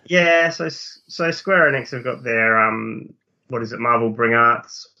stuff. Yeah, so Square Enix have got their Marvel Bring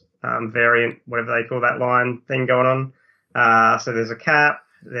Arts variant, whatever they call that line thing going on. So there's a Cap.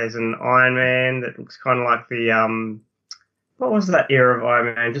 There's an Iron Man that looks kind of like the what was that era of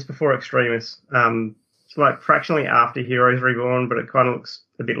Iron Man just before Extremis? It's like fractionally after Heroes Reborn, but it kind of looks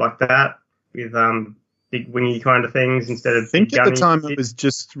a bit like that with big wingy kind of things instead of. I think at the time it was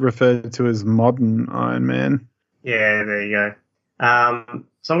just referred to as modern Iron Man. Yeah, there you go.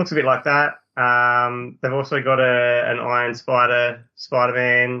 So it looks a bit like that. They've also got an Iron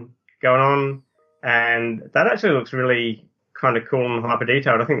Spider-Man going on, and that actually looks really kind of cool and hyper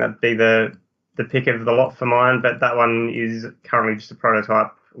detailed. I think that'd be the pick of the lot for mine, but that one is currently just a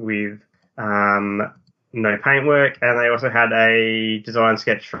prototype with no paintwork, and they also had a design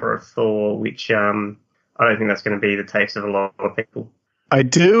sketch for a Thor, which I don't think that's going to be the taste of a lot of people. I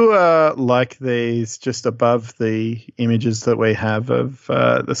do like these just above the images that we have of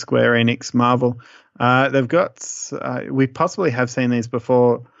the Square Enix Marvel. They've got, we possibly have seen these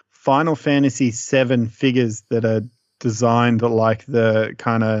before, Final Fantasy VII figures that are designed like the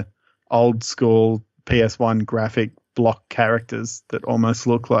kind of old school PS1 graphic block characters that almost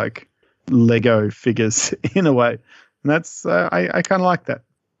look like Lego figures in a way. And that's, I kind of like that.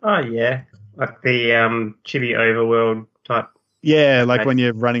 Oh, yeah. Like the chibi overworld type. Yeah, like when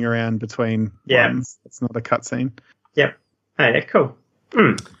you're running around between ones. It's not a cutscene. Yep. Hey, cool.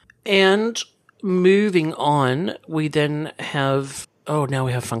 And moving on, we then have... Oh, now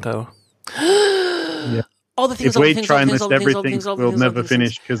we have Funko. Yeah. all the things. If we things, try and things, list things, everything, things, we'll never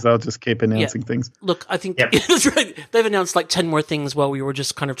finish because they'll just keep announcing things. Look, I think Yep. that's right. They've announced like 10 more things while we were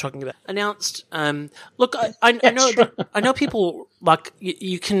just kind of talking about announced. Look, I know I know people like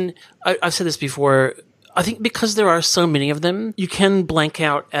you can. I've said this before. I think because there are so many of them, you can blank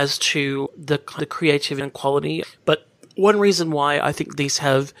out as to the creativity and quality. But one reason why I think these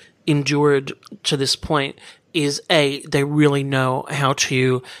have endured to this point is A, they really know how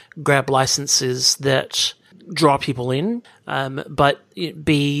to grab licenses that draw people in. But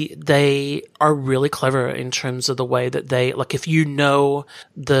B, they are really clever in terms of the way that they, like, if you know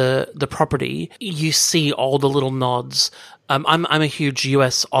the property, you see all the little nods. I'm a huge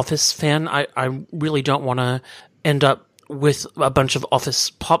US Office fan. I really don't want to end up with a bunch of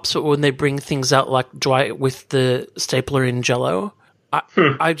Office pops, but when they bring things out like dry with the stapler in Jell-O,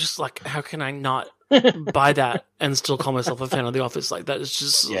 I just like, how can I not buy that and still call myself a fan of The Office? Like, that is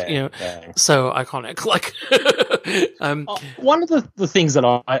just so iconic. Like, one of the things that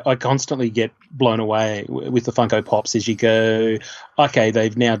I constantly get blown away with the Funko Pops is you go, okay,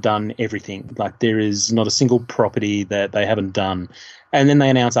 they've now done everything. Like, there is not a single property that they haven't done. And then they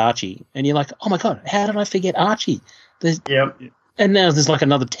announce Archie, and you're like, oh my God, how did I forget Archie? And now there's like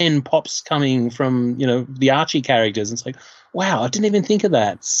another 10 pops coming from, the Archie characters. It's like, wow, I didn't even think of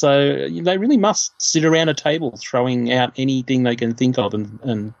that. So they really must sit around a table throwing out anything they can think of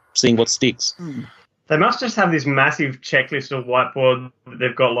and seeing what sticks. They must just have this massive checklist or whiteboard that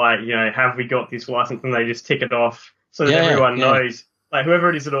they've got, like, have we got this license? And they just tick it off so that everyone knows. Like, whoever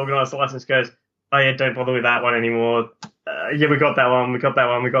it is that organised the license goes, oh, yeah, don't bother with that one anymore. We got that one, we got that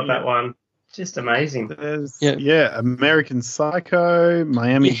one, we got that one. Just amazing. There's, American Psycho,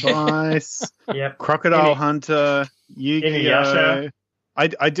 Miami Vice, Crocodile Hunter, Yu-Gi-Oh!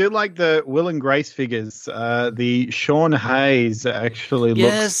 I do like the Will and Grace figures. The Sean Hayes actually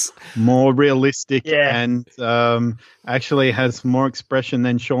looks more realistic and actually has more expression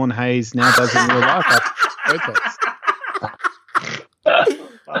than Sean Hayes now does in real life.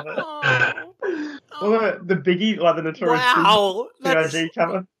 The Biggie, like the Notorious PRG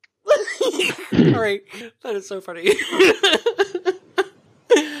cover. Sorry, that is so funny.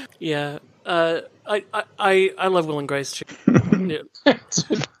 I love Will and Grace too.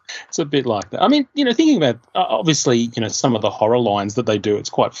 It's a bit like that. I mean, thinking about obviously, some of the horror lines that they do, it's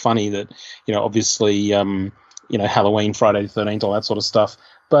quite funny that, obviously, Halloween, Friday the 13th, all that sort of stuff.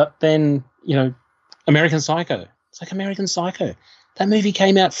 But then, American Psycho. It's like American Psycho. That movie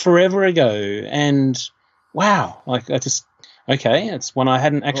came out forever ago, and wow, like it's one I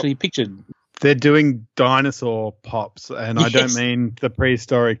hadn't actually pictured. They're doing dinosaur pops, and I don't mean the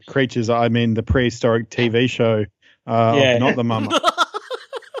prehistoric creatures. I mean the prehistoric TV show, not the Mama.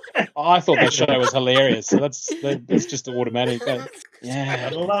 I thought that show was hilarious. So that's just automatic. I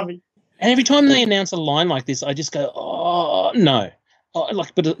love it. And every time they announce a line like this, I just go, oh no.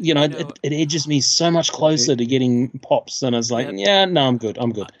 It edges me so much closer to getting pops, and I was like, no, I'm good.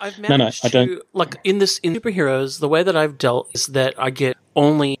 I've managed I don't. Like in superheroes, the way that I've dealt is that I get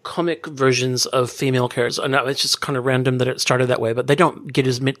only comic versions of female characters. I know it's just kind of random that it started that way, but they don't get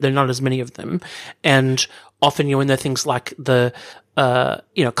they're not as many of them, and often when they're things like the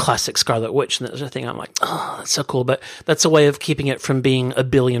classic Scarlet Witch and that sort of thing, I'm like, oh, that's so cool. But that's a way of keeping it from being a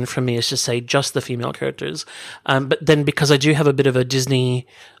billion for me, is to say just the female characters. But then because I do have a bit of a Disney,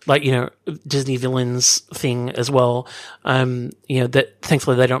 Disney villains thing as well, that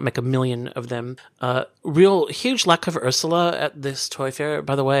thankfully they don't make a million of them. Real huge lack of Ursula at this toy fair,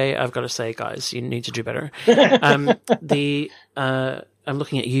 by the way. I've got to say, guys, you need to do better. I'm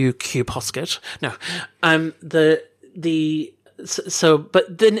looking at you, Q Poskett. No,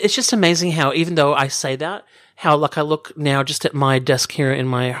 but then it's just amazing how, even though I say that, how like I look now just at my desk here in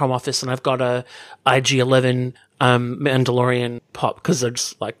my home office, and I've got a IG-11 Mandalorian pop because I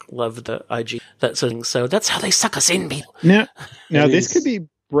just like love the IG, that sort of thing. So that's how they suck us in, people. Now this could be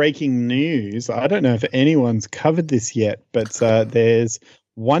breaking news. I don't know if anyone's covered this yet, but there's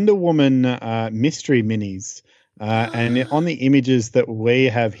Wonder Woman mystery minis, and on the images that we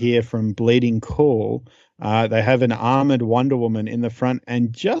have here from Bleeding Cool, they have an armored Wonder Woman in the front,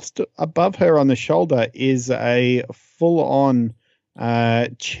 and just above her on the shoulder is a full-on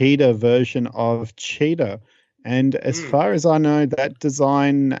cheetah version of Cheetah. And as far as I know, that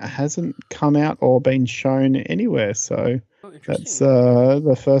design hasn't come out or been shown anywhere. So that's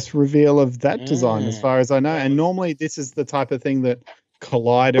the first reveal of that design, as far as I know. And normally this is the type of thing that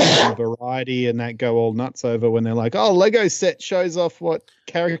Collider and Variety and that go all nuts over when they're like, oh, Lego set shows off what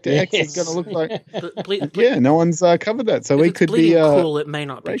character X is going to look like. No one's covered that. So we could be cool. It may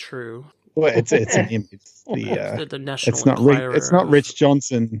not be true. Well, it's an image. The National it's not Rich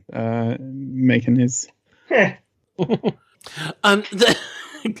Johnson making his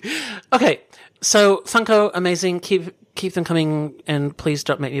Okay, so Funko, amazing. Keep them coming, and please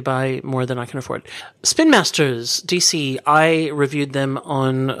don't make me buy more than I can afford. Spin Masters DC. I reviewed them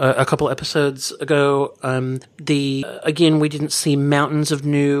on a couple episodes ago. Again, we didn't see mountains of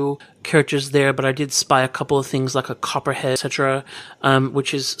new characters there, but I did spy a couple of things like a Copperhead, etc.,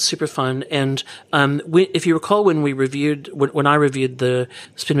 which is super fun. And if you recall, when I reviewed the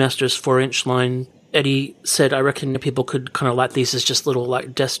Spin Masters 4-inch line, Eddie said, I reckon people could kind of like these as just little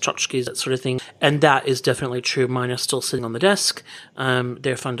like desk tchotchkes, that sort of thing. And that is definitely true. Mine are still sitting on the desk.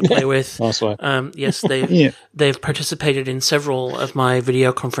 They're fun to play with. Nice way. Yes, they've participated in several of my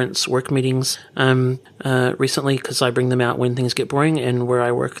video conference work meetings recently, because I bring them out when things get boring, and where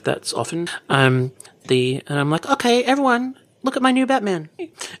I work, that's often. And I'm like, okay, everyone, look at my new Batman.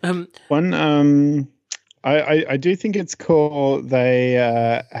 I do think it's cool they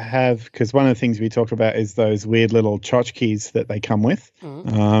have, because one of the things we talked about is those weird little tchotchkes that they come with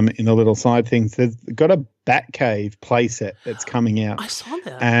in the little side things. They've got a Batcave playset that's coming out. I saw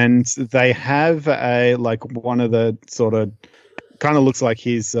that. And they have one of the sort of, kind of looks like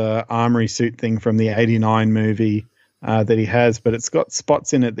his armory suit thing from the 89 movie that he has, but it's got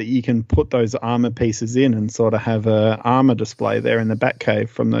spots in it that you can put those armor pieces in and sort of have a armor display there in the Batcave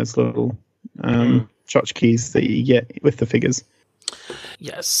from those little tchotchkes that you get with the figures.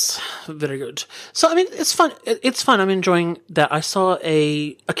 Yes, very good. So, I mean, it's fun. It's fun. I'm enjoying that. I saw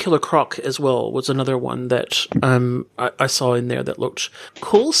a Killer Croc as well, was another one that I saw in there that looked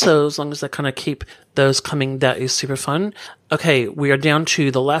cool. So as long as they kind of keep those coming, that is super fun. Okay, we are down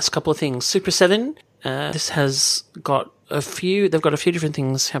to the last couple of things. Super 7. This has got they've got a few different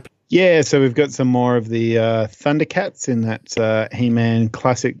things happening. Yeah, so we've got some more of the Thundercats in that He-Man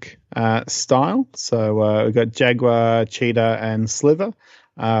classic style. So we've got Jaguar, Cheetah, and Sliver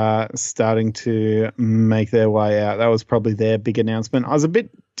starting to make their way out. That was probably their big announcement. I was a bit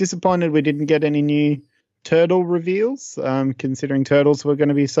disappointed we didn't get any new Turtle reveals, considering Turtles were going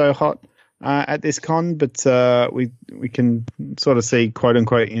to be so hot at this con. But we can sort of see,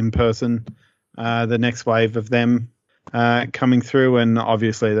 quote-unquote, in person the next wave of them coming through, and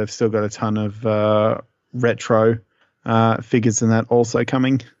obviously they've still got a ton of retro figures and that also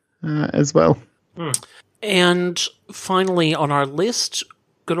coming as well. And finally on our list,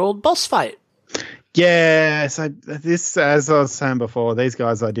 good old boss fight. Yeah, so this, as I was saying before, these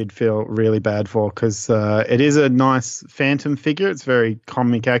guys I did feel really bad for, because it is a nice Phantom figure. It's very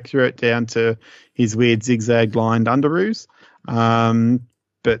comic accurate down to his weird zigzag lined underoos.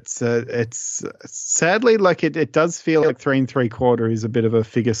 But it's sadly, like it does feel like 3 3/4 is a bit of a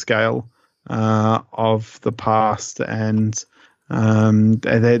figure scale of the past, and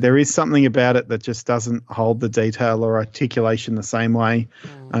there is something about it that just doesn't hold the detail or articulation the same way,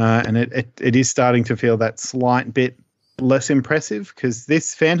 and it is starting to feel that slight bit less impressive, because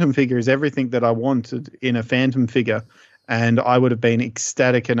this Phantom figure is everything that I wanted in a Phantom figure. And I would have been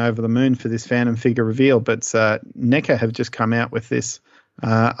ecstatic and over the moon for this Phantom figure reveal, but NECA have just come out with this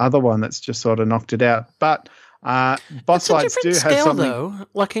other one that's just sort of knocked it out. But boss fights do scale, have something. Though.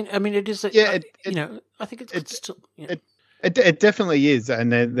 Like, I mean, it is. I think it's still. Yeah. It definitely is,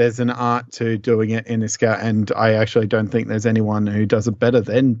 and there's an art to doing it in this scale. And I actually don't think there's anyone who does it better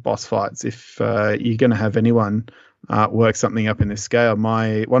than boss fights. If you're going to have anyone work something up in this scale,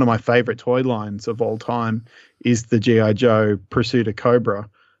 one of my favorite toy lines of all time is the G.I. Joe Pursuit of Cobra,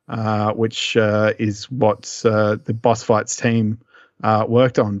 which is what the boss fights team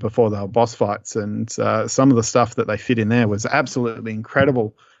worked on before they were boss fights, and some of the stuff that they fit in there was absolutely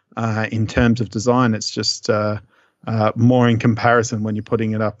incredible in terms of design. It's just more in comparison when you're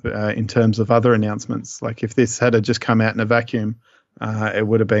putting it up in terms of other announcements. Like if this had just come out in a vacuum, it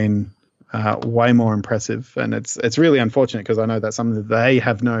would have been way more impressive, and it's really unfortunate, because I know that's something that they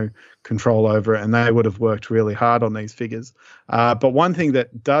have no control over, and they would have worked really hard on these figures. But one thing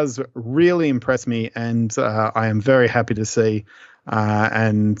that does really impress me, and I am very happy to see,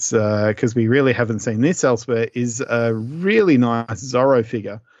 and because we really haven't seen this elsewhere, is a really nice Zorro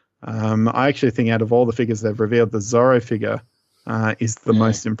figure. I actually think out of all the figures they've revealed, the Zorro figure is the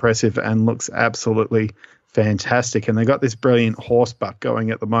most impressive and looks absolutely fantastic. And they got this brilliant horse buck going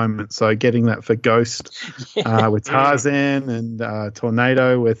at the moment, so getting that for Ghost with Tarzan and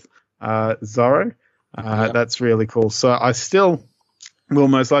Tornado with Zorro, that's really cool. So I still will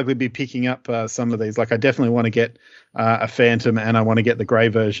most likely be picking up some of these. Like I definitely want to get a Phantom, and I want to get the grey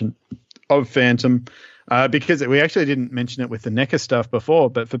version of Phantom, because we actually didn't mention it with the NECA stuff before,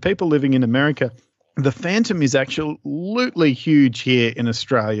 but for people living in America, the Phantom is absolutely huge here in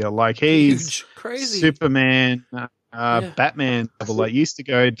Australia. Like he's huge, crazy. Superman, Batman level. Like used to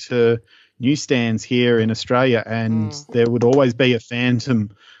go to newsstands here in Australia, and there would always be a Phantom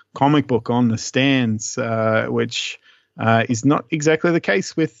comic book on the stands, which is not exactly the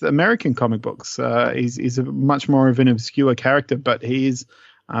case with American comic books. He's a much more of an obscure character, but he's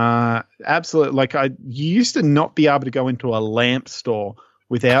absolutely, like, you used to not be able to go into a lamp store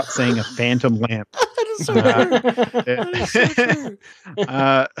without seeing a Phantom lamp. That is so true. That is so true.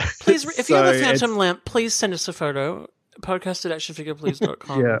 Please, if you have a Phantom lamp, please send us a photo.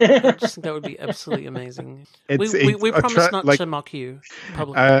 podcast@actionfigureplease.com. Yeah. I just think that would be absolutely amazing. We promise not to mock you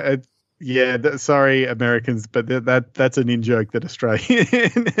publicly. Sorry, Americans, but that's an in-joke that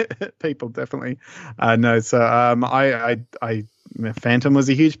Australian people definitely know. So Phantom was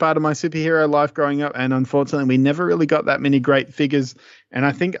a huge part of my superhero life growing up, and unfortunately we never really got that many great figures. And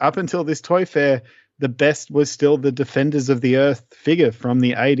I think up until this toy fair, the best was still the Defenders of the Earth figure from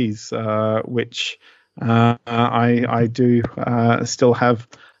the 80s, which I do still have.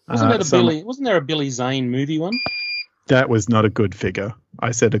 Wasn't there a Billy Zane movie one? That was not a good figure.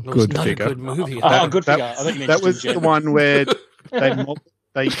 I said a good figure. A good movie. Good figure. That was the one where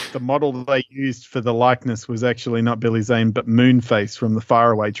the model they used for the likeness was actually not Billy Zane, but Moonface from the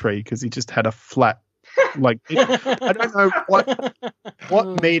Faraway Tree, because he just had a flat. I don't know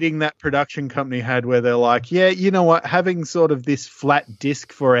what meeting that production company had where they're like, yeah, you know what, having sort of this flat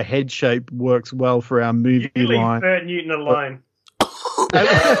disc for a head shape works well for our movie line. Bert Newton alone.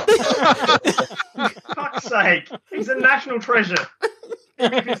 Fuck's sake, he's a national treasure.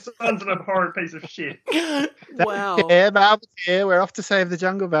 Even if his son's an abhorrent piece of shit. Wow. Avatar, we're off to save the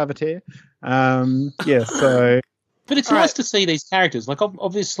jungle of Avatar. So. But it's nice to see these characters. Like,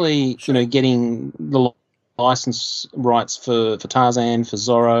 obviously, getting the license rights for Tarzan, for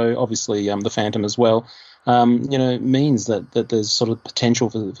Zorro, obviously the Phantom as well, means that there's sort of potential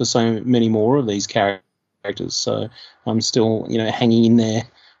for so many more of these characters. So I'm still, hanging in there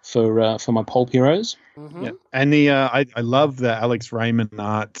for my pulp heroes. Mm-hmm. Yeah, and I love the Alex Raymond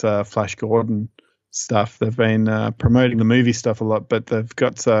art, Flash Gordon stuff. They've been promoting the movie stuff a lot, but they've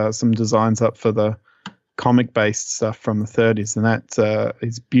got some designs up for the comic-based stuff from the 30s, and that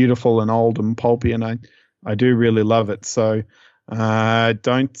is beautiful and old and pulpy, and I do really love it. So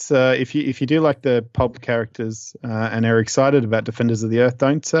if you do like the pulp characters and are excited about Defenders of the Earth,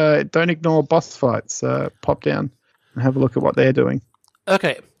 don't ignore boss fights. Pop down and have a look at what they're doing.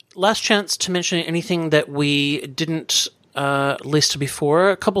 Okay, last chance to mention anything that we didn't list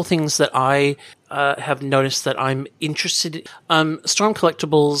before. A couple things that I have noticed that I'm interested in. Storm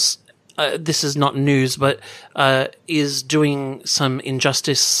Collectibles, this is not news, but is doing some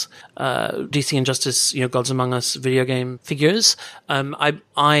Injustice, DC Injustice, Gods Among Us video game figures.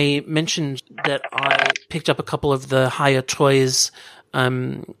 I mentioned that I picked up a couple of the Haya Toys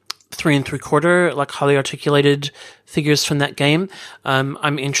 3 3/4, like highly articulated figures from that game.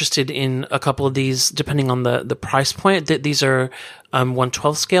 I'm interested in a couple of these, depending on the price point. These are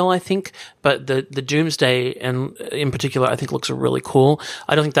 1/12 scale, I think, but the Doomsday, and in particular, I think looks really cool.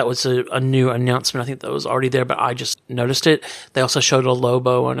 I don't think that was a new announcement. I think that was already there, but I just noticed it. They also showed a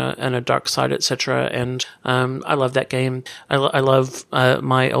Lobo and a Dark Side, etc. And I love that game. I love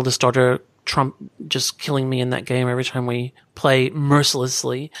my eldest daughter Trump just killing me in that game every time we play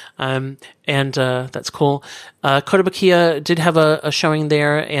mercilessly. And that's cool. Kotobukiya did have a showing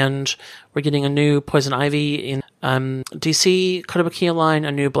there, and we're getting a new Poison Ivy in DC Kotobukiya line,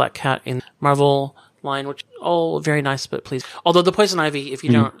 a new Black Cat in Marvel line, which all very nice, but please. Although the Poison Ivy, if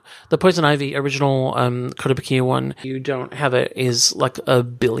you don't, the Poison Ivy original Kotobukiya one, you don't have it, is like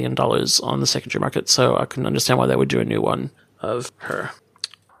 $1 billion on the secondary market, so I can understand why they would do a new one of her.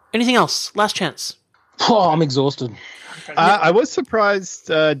 Anything else? Last chance. Oh, I'm exhausted. I was surprised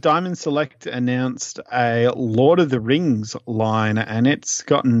Diamond Select announced a Lord of the Rings line, and it's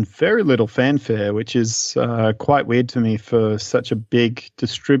gotten very little fanfare, which is quite weird to me for such a big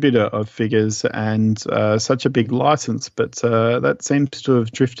distributor of figures and such a big license, but that seems to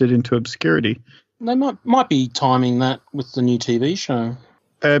have drifted into obscurity. They might be timing that with the new TV show.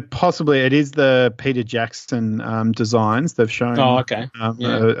 Possibly. It is the Peter Jackson designs. They've shown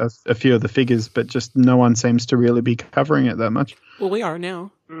a few of the figures, but just no one seems to really be covering it that much. Well, we are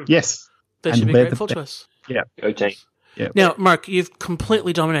now. Yes. They should be grateful to us. Yeah. Go team. Yeah. Now, Mark, you've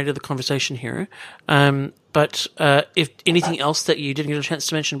completely dominated the conversation here. But if anything else that you didn't get a chance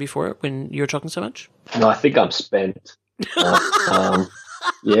to mention before when you were talking so much? No, I think I'm spent.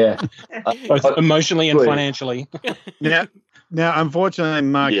 Yeah. Both emotionally and financially. Yeah. Now, unfortunately,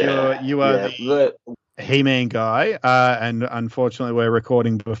 Mark, you are the He-Man guy, and unfortunately, we're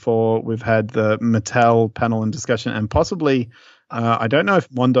recording before we've had the Mattel panel and discussion, and possibly I don't know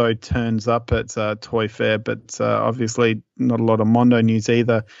if Mondo turns up at Toy Fair, but obviously not a lot of Mondo news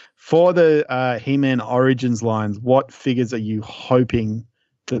either. For the He-Man Origins lines, what figures are you hoping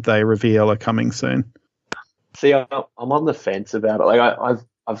that they reveal are coming soon? See, I'm on the fence about it. Like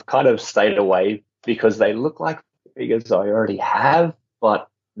I've kind of stayed away because they look like figures I already have, but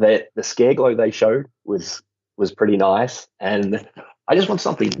the Scareglow they showed was pretty nice, and I just want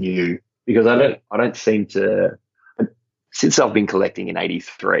something new because I don't seem to. Since I've been collecting in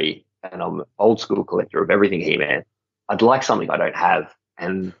 '83, and I'm an old school collector of everything He-Man, I'd like something I don't have,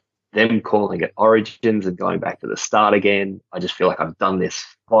 and them calling it Origins and going back to the start again. I just feel like I've done this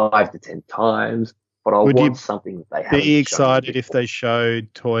 5 to 10 times. But I want something that they haven't. Be excited if they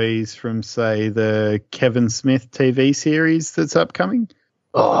showed toys from, say, the Kevin Smith TV series that's upcoming?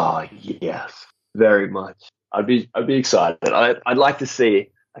 Oh yes, very much. I'd be excited. I'd like to see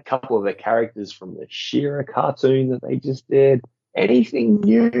a couple of the characters from the She-Ra cartoon that they just did. Anything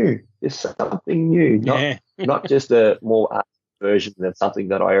new, just something new, not just a more art version of something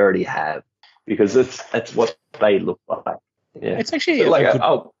that I already have, because that's what they look like. Yeah, it's actually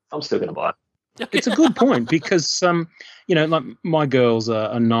so I'm still going to buy it. It's a good point because, like my girls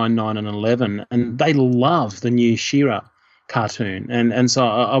are 9, 9, and 11, and they love the new She-Ra cartoon, and so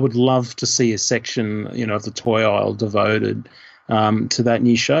I would love to see a section, of the toy aisle devoted to that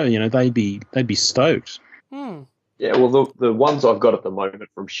new show. They'd be stoked. Yeah, well, the ones I've got at the moment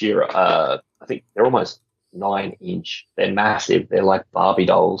from She-Ra, I think they're almost 9-inch. They're massive. They're like Barbie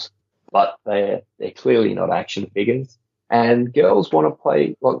dolls, but they're clearly not action figures. And girls want to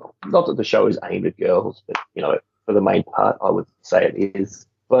play, well, not that the show is aimed at girls, but, for the main part, I would say it is.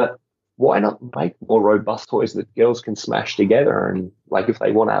 But why not make more robust toys that girls can smash together? And, like, if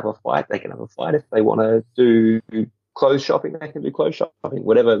they want to have a fight, they can have a fight. If they want to do clothes shopping, they can do clothes shopping,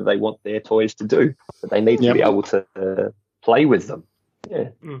 whatever they want their toys to do. But they need to be able to play with them.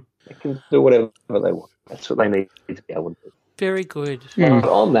 Yeah, they can do whatever they want. That's what they need to be able to do. Very good. But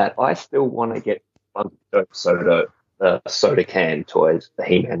on that, I still want to get soda can toys, the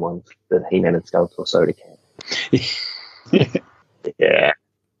He-Man ones, the He-Man and Skeletor soda can. Yeah,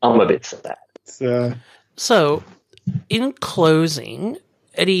 I'm a bit sad. So, in closing,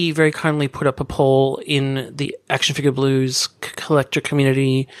 Eddie very kindly put up a poll in the Action Figure Blues collector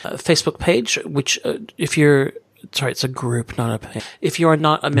community Facebook page, which it's a group, not a page. If you are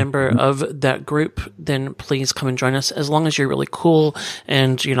not a member of that group, then please come and join us, as long as you're really cool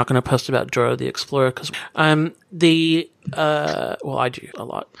and you're not going to post about Dora the Explorer, because I do a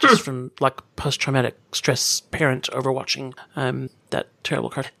lot, just from like post-traumatic stress parent overwatching that terrible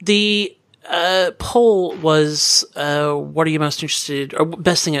cartoon. The poll was what are you most interested, or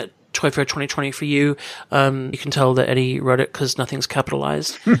best thing at Toy Fair 2020 for you? You can tell that Eddie wrote it because nothing's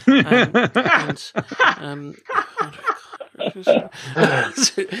capitalized.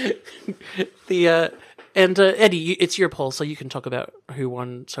 Eddie, it's your poll, so you can talk about who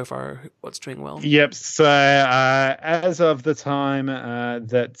won so far, what's doing well. Yep. So as of the time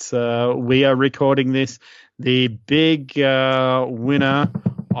that we are recording this, the big winner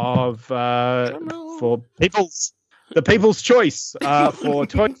of for the People's Choice for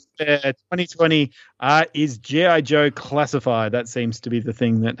Toy Fair 2020 is G.I. Joe Classified. That seems to be the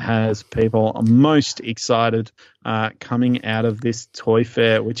thing that has people most excited coming out of this Toy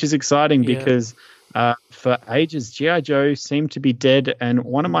Fair, which is exciting because for ages, G.I. Joe seemed to be dead. And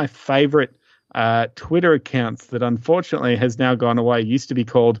one of my favorite Twitter accounts that unfortunately has now gone away used to be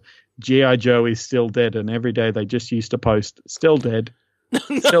called G.I. Joe is Still Dead. And every day they just used to post, still dead,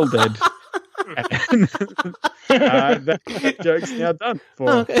 still dead. That joke's now done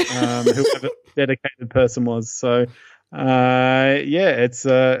for whoever the dedicated person was. So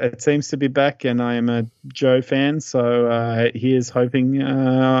it seems to be back, and I am a Joe fan, so he is hoping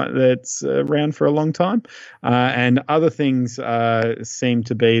that's around for a long time. And other things seem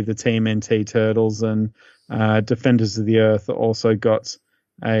to be the Team NT Turtles and Defenders of the Earth also got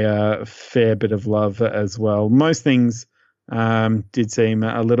a fair bit of love as well. Most things did seem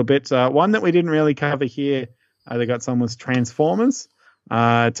a little bit. One that we didn't really cover here, they got some was Transformers.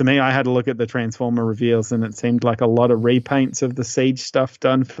 To me, I had a look at the Transformer reveals, and it seemed like a lot of repaints of the Siege stuff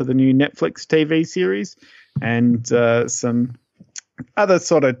done for the new Netflix TV series, and some other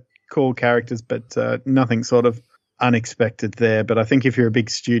sort of cool characters, but nothing sort of unexpected there. But I think if you're a big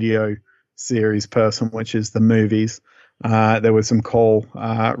studio series person, which is the movies, there were some cool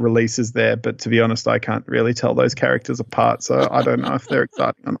releases there, but to be honest, I can't really tell those characters apart, so I don't know if they're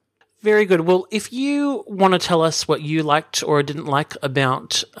exciting or not. Very good. Well, if you want to tell us what you liked or didn't like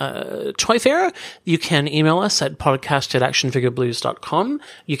about Toy Fair, you can email us at podcast@actionfigureblues.com.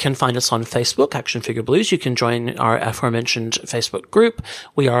 You can find us on Facebook, Action Figure Blues. You can join our aforementioned Facebook group.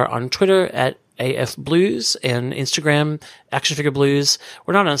 We are on Twitter at AF Blues and Instagram, Action Figure Blues.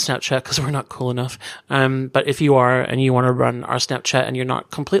 We're not on Snapchat because we're not cool enough. But if you are and you want to run our Snapchat and you're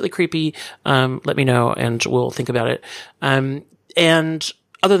not completely creepy, let me know and we'll think about it. And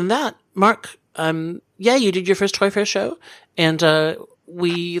other than that, Mark, you did your first Toy Fair show, and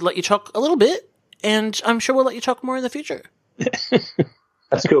we let you talk a little bit, and I'm sure we'll let you talk more in the future.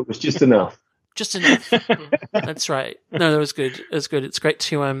 That's cool. It was just enough. Just enough. That's right. No, that was good. It was good. It's great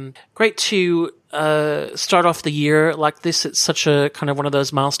to start off the year like this. It's such a kind of one of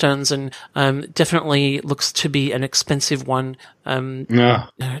those milestones, and definitely looks to be an expensive one. G.I.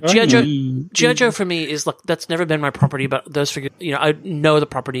 Joe for me is like, that's never been my property, but those figures, I know the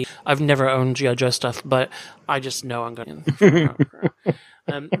property. I've never owned G.I. Joe stuff, but I just know I'm going to.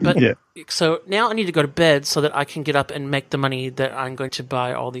 So now I need to go to bed so that I can get up and make the money that I'm going to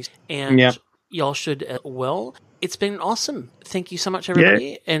buy all these. And y'all should as well. It's been awesome. Thank you so much,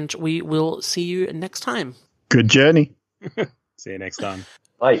 everybody. And we will see you next time. Good journey. See you next time.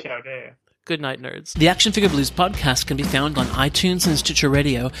 Bye. Good night, nerds. The Action Figure Blues podcast can be found on iTunes and Stitcher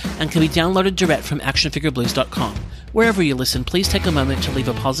Radio and can be downloaded direct from actionfigureblues.com. Wherever you listen, please take a moment to leave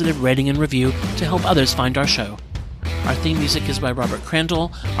a positive rating and review to help others find our show. Our theme music is by Robert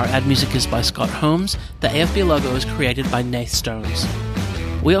Crandall. Our ad music is by Scott Holmes. The AFB logo is created by Nath Stones.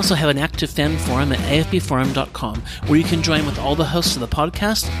 We also have an active fan forum at afbforum.com, where you can join with all the hosts of the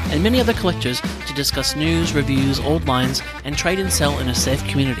podcast and many other collectors to discuss news, reviews, old lines, and trade and sell in a safe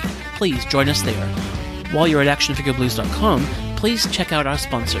community. Please join us there. While you're at actionfigureblues.com, please check out our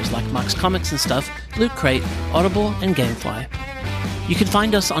sponsors like Mark's Comics and Stuff, Loot Crate, Audible, and Gamefly. You can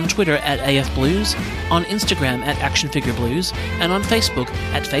find us on Twitter at AFBlues, on Instagram at actionfigureblues, and on Facebook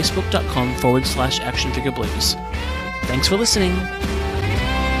at facebook.com/actionfigureblues. Thanks for listening.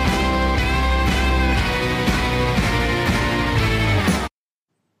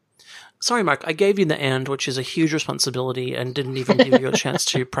 Sorry, Mark, I gave you the and, which is a huge responsibility, and didn't even give you a chance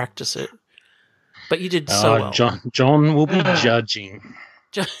to practice it. But you did so well. John will be judging.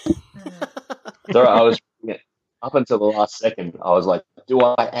 Sorry, I was up until the last second. I was like, do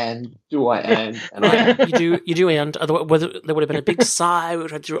I and? And I you do and. Otherwise, there would have been a big sigh. We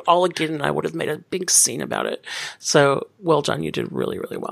would have to do it all again, and I would have made a big scene about it. So, well done. You did really, really well.